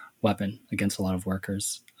weapon against a lot of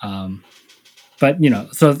workers. But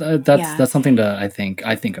so that's something to I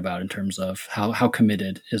think about in terms of how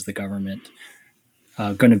committed is the government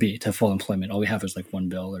going to be to full employment. All we have is like one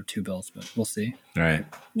bill or two bills, but we'll see. Right.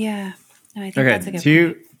 Yeah. No, I think that's a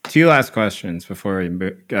good point. Two last questions before we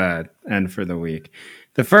end for the week.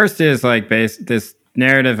 The first is like this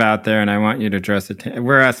narrative out there, and I want you to address it.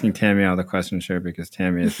 We're asking Tammy all the questions here because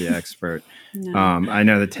Tammy is the expert. No. I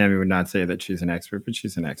know that Tammy would not say that she's an expert, but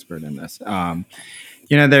she's an expert in this.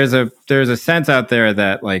 There's a sense out there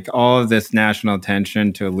that like all of this national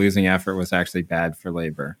attention to a losing effort was actually bad for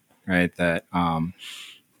labor, right? That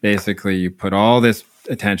basically you put all this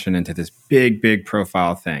attention into this big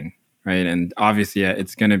profile thing, right? And obviously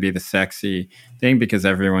it's going to be the sexy thing because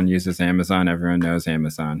everyone uses Amazon, everyone knows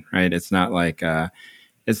Amazon, right? It's not like I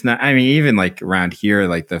mean, even like around here,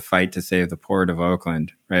 like the fight to save the port of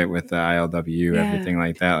Oakland, right? With the ILWU, everything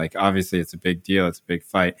like that. Like obviously it's a big deal, it's a big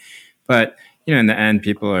fight, but in the end,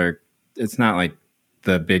 it's not like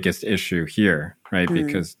the biggest issue here, right?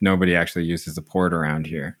 Because nobody actually uses the port around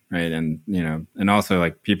here, right? And, and also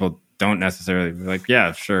like people don't necessarily be like,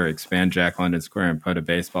 yeah, sure, expand Jack London Square and put a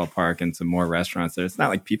baseball park and some more restaurants there. It's not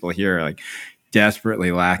like people here are like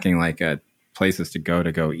desperately lacking like places to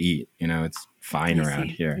go eat. It's fine around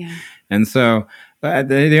here. Yeah. And so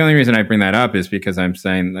the only reason I bring that up is because I'm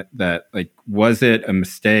saying that like, was it a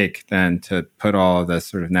mistake then to put all of this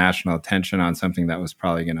sort of national attention on something that was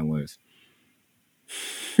probably going to lose?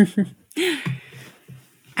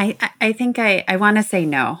 I think I want to say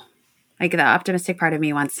no. Like the optimistic part of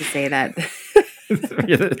me wants to say that.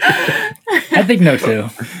 I think no too.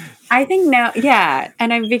 I think no. Yeah.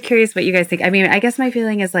 And I'd be curious what you guys think. I mean, I guess my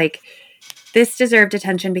feeling is like, this deserved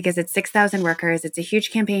attention because it's 6,000 workers. It's a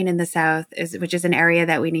huge campaign in the South, which is an area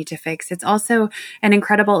that we need to fix. It's also an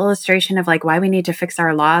incredible illustration of like why we need to fix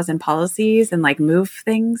our laws and policies and like move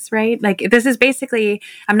things, right? Like this is basically,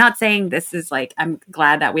 I'm not saying this is like, I'm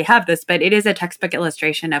glad that we have this, but it is a textbook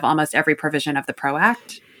illustration of almost every provision of the PRO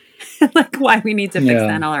Act. Like why we need to fix the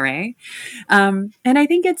NLRA. And I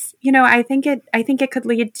think it's, I think it could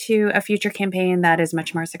lead to a future campaign that is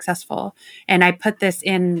much more successful. And I put this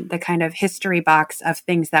in the kind of history box of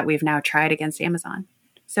things that we've now tried against Amazon.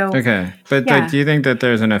 So, okay. But do you think that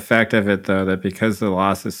there's an effect of it though, that because the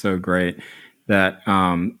loss is so great that,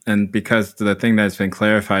 and because the thing that's been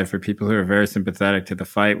clarified for people who are very sympathetic to the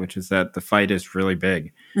fight, which is that the fight is really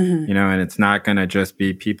big, and it's not going to just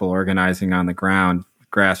be people organizing on the ground,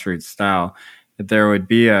 grassroots style, that there would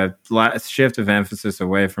be a shift of emphasis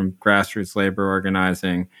away from grassroots labor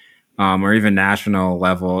organizing or even national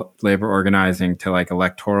level labor organizing to like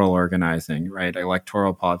electoral organizing, right?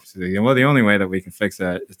 Electoral policy. Well, the only way that we can fix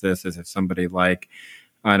this is if somebody like,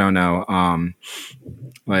 I don't know,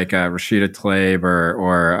 like Rashida Tlaib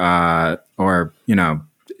or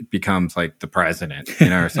becomes like the president,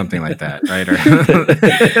 or something like that, right? Or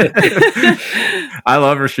I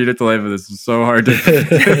love Rashida Tlaib, but this is so hard to.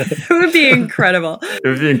 It would be incredible. It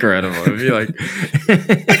would be incredible. It would be like.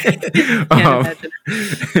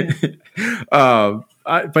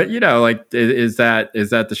 But like, is that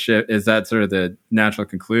the shift? Is that sort of the natural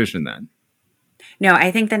conclusion then? No, I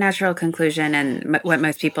think the natural conclusion and what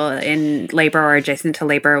most people in labor or adjacent to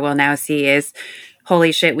labor will now see is,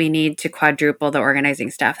 holy shit, we need to quadruple the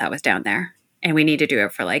organizing staff that was down there. And we need to do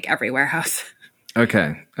it for like every warehouse.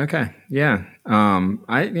 Okay. Yeah.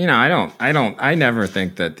 I never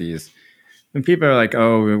think that when people are like,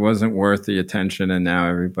 oh, it wasn't worth the attention and now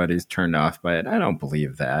everybody's turned off by it. I don't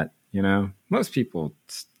believe that, most people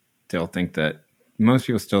still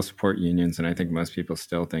support unions. And I think most people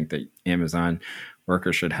still think that Amazon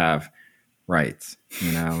workers should have rights,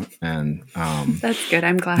 and, that's good.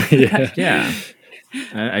 I'm glad. Yeah.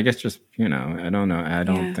 I guess just, I don't know. I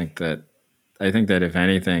don't think that, I think that if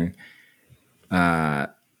anything,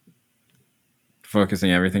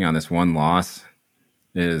 focusing everything on this one loss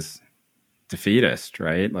is defeatist,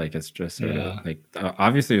 right? Like it's just sort of like,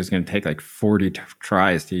 obviously it was going to take like 40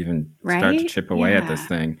 tries to even start to chip away at this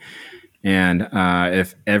thing. And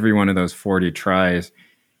if every one of those 40 tries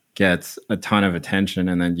gets a ton of attention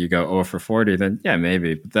and then you go 0 for 40, then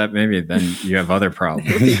maybe. But then you have other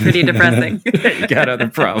problems. It would be pretty depressing. You got other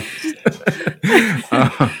problems.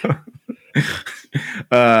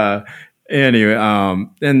 Anyway,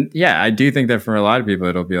 and I do think that for a lot of people,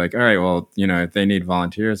 it'll be like, all right, well, if they need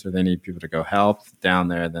volunteers or they need people to go help down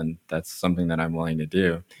there, then that's something that I'm willing to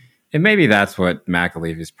do. And maybe that's what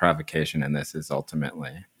McAlevy's provocation in this is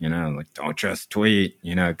ultimately, like, don't just tweet,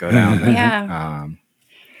 go down there.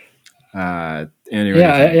 Yeah. Anyway.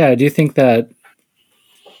 I do think that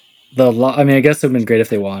I guess it would have been great if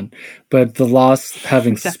they won, but the loss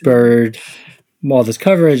having spurred all this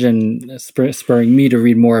coverage and spurring me to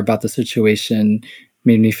read more about the situation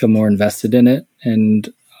made me feel more invested in it and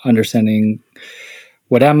understanding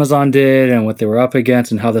what Amazon did and what they were up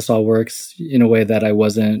against and how this all works in a way that I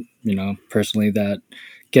wasn't, personally that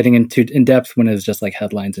getting into in depth when it was just like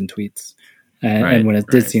headlines and tweets. And when it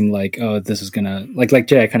did seem like, oh, this is gonna like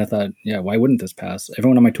Jay, I kind of thought, why wouldn't this pass?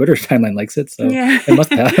 Everyone on my Twitter timeline likes it, so it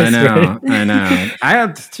must pass. I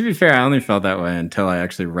know. To be fair, I only felt that way until I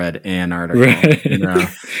actually read an article. Right.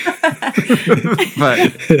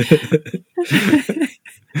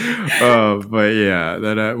 But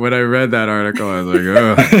when I read that article, I was like,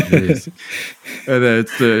 oh, jeez. And then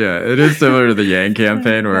it is similar to the Yang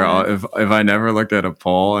campaign where if I never looked at a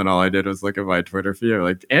poll and all I did was look at my Twitter feed,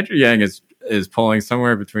 like Andrew Yang is polling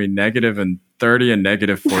somewhere between -30 and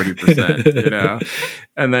 -40%,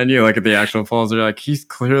 and then you look at the actual polls, you're like, he's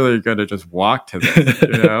clearly going to just walk to this,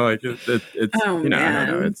 like it's, I don't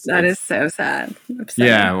know. That is so sad. Upsetting.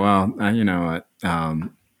 Yeah. Well, you know what?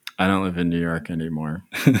 I don't live in New York anymore.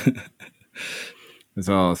 That's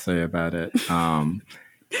all I'll say about it.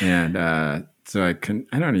 So I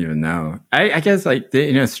don't even know. I guess like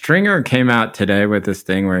Stringer came out today with this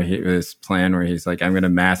thing where this plan where he's like, I'm going to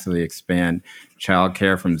massively expand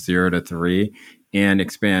childcare from 0 to 3 and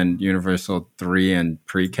expand universal 3 and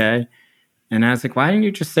pre-K. And I was like, why didn't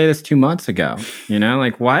you just say this 2 months ago?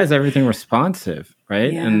 Like, why is everything responsive?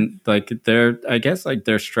 Right. Yeah. And like I guess like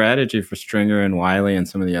their strategy for Stringer and Wiley and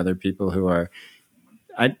some of the other people who are,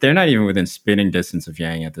 they're not even within spitting distance of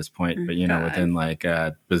Yang at this point, but within like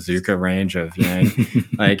bazooka range of Yang,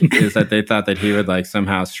 like is that they thought that he would like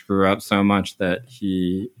somehow screw up so much that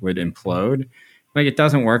he would implode. Like it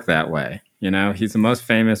doesn't work that way. He's the most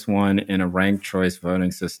famous one in a ranked choice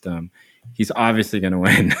voting system. He's obviously going to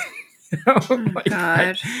win.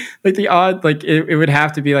 God. Like the odd, like it would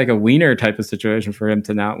have to be like a wiener type of situation for him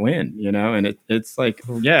to not win, and it's like,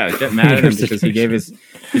 get mad at him because he gave his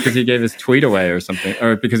tweet away or something,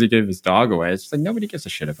 or because he gave his dog away. It's just like nobody gives a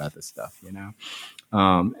shit about this stuff,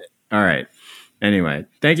 All right. Anyway,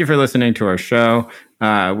 thank you for listening to our show.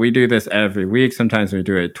 We do this every week. Sometimes we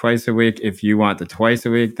do it twice a week. If you want the twice a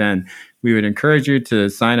week, then we would encourage you to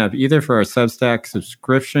sign up either for our Substack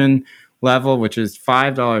subscription level, which is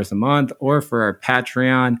 $5 a month, or for our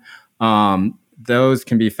Patreon. Those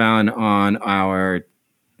can be found on our,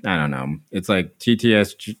 I don't know, it's like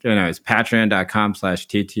TTSG, it's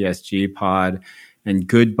patreon.com/TTSG pod and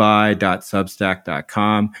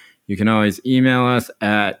goodbye.substack.com. You can always email us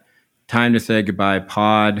at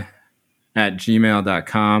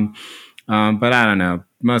timetosaygoodbyepod@gmail.com. But I don't know.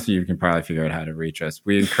 Most of you can probably figure out how to reach us.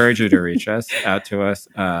 We encourage you to reach us out to us.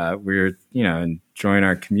 We're, join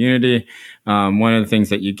our community. One of the things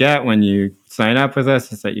that you get when you sign up with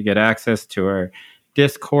us is that you get access to our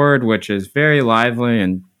Discord, which is very lively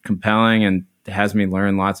and compelling and has me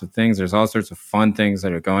learn lots of things. There's all sorts of fun things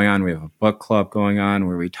that are going on. We have a book club going on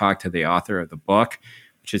where we talk to the author of the book,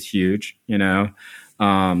 which is huge,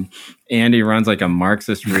 Andy runs like a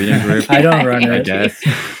Marxist reading group. I don't run it. I guess.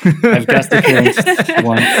 I've guessed it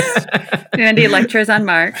once. Andy lectures on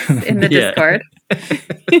Marx in the Discord.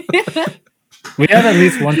 We have at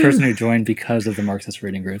least one person who joined because of the Marxist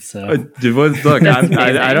reading group. So look,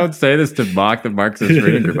 I don't say this to mock the Marxist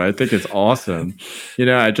reading group. I think it's awesome.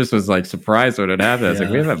 I just was like surprised when it happened. I was like,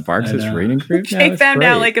 we have a Marxist reading group now? Jake found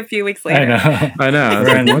out like a few weeks later. I know. I was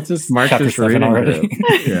like, what's this Marxist reading group?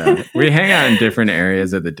 Yeah, we hang out in different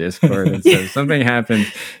areas of the Discord, and so if something happens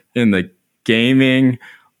in the gaming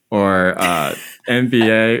or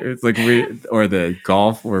NBA, it's like or the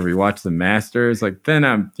golf where we watch the Masters, like then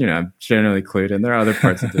I'm generally clued in. There are other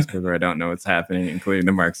parts of Discord where I don't know what's happening, including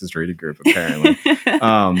the Marxist reading group, apparently.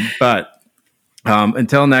 But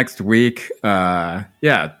until next week, we will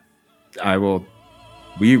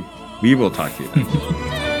talk to you then.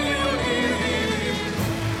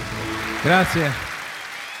 Grazie.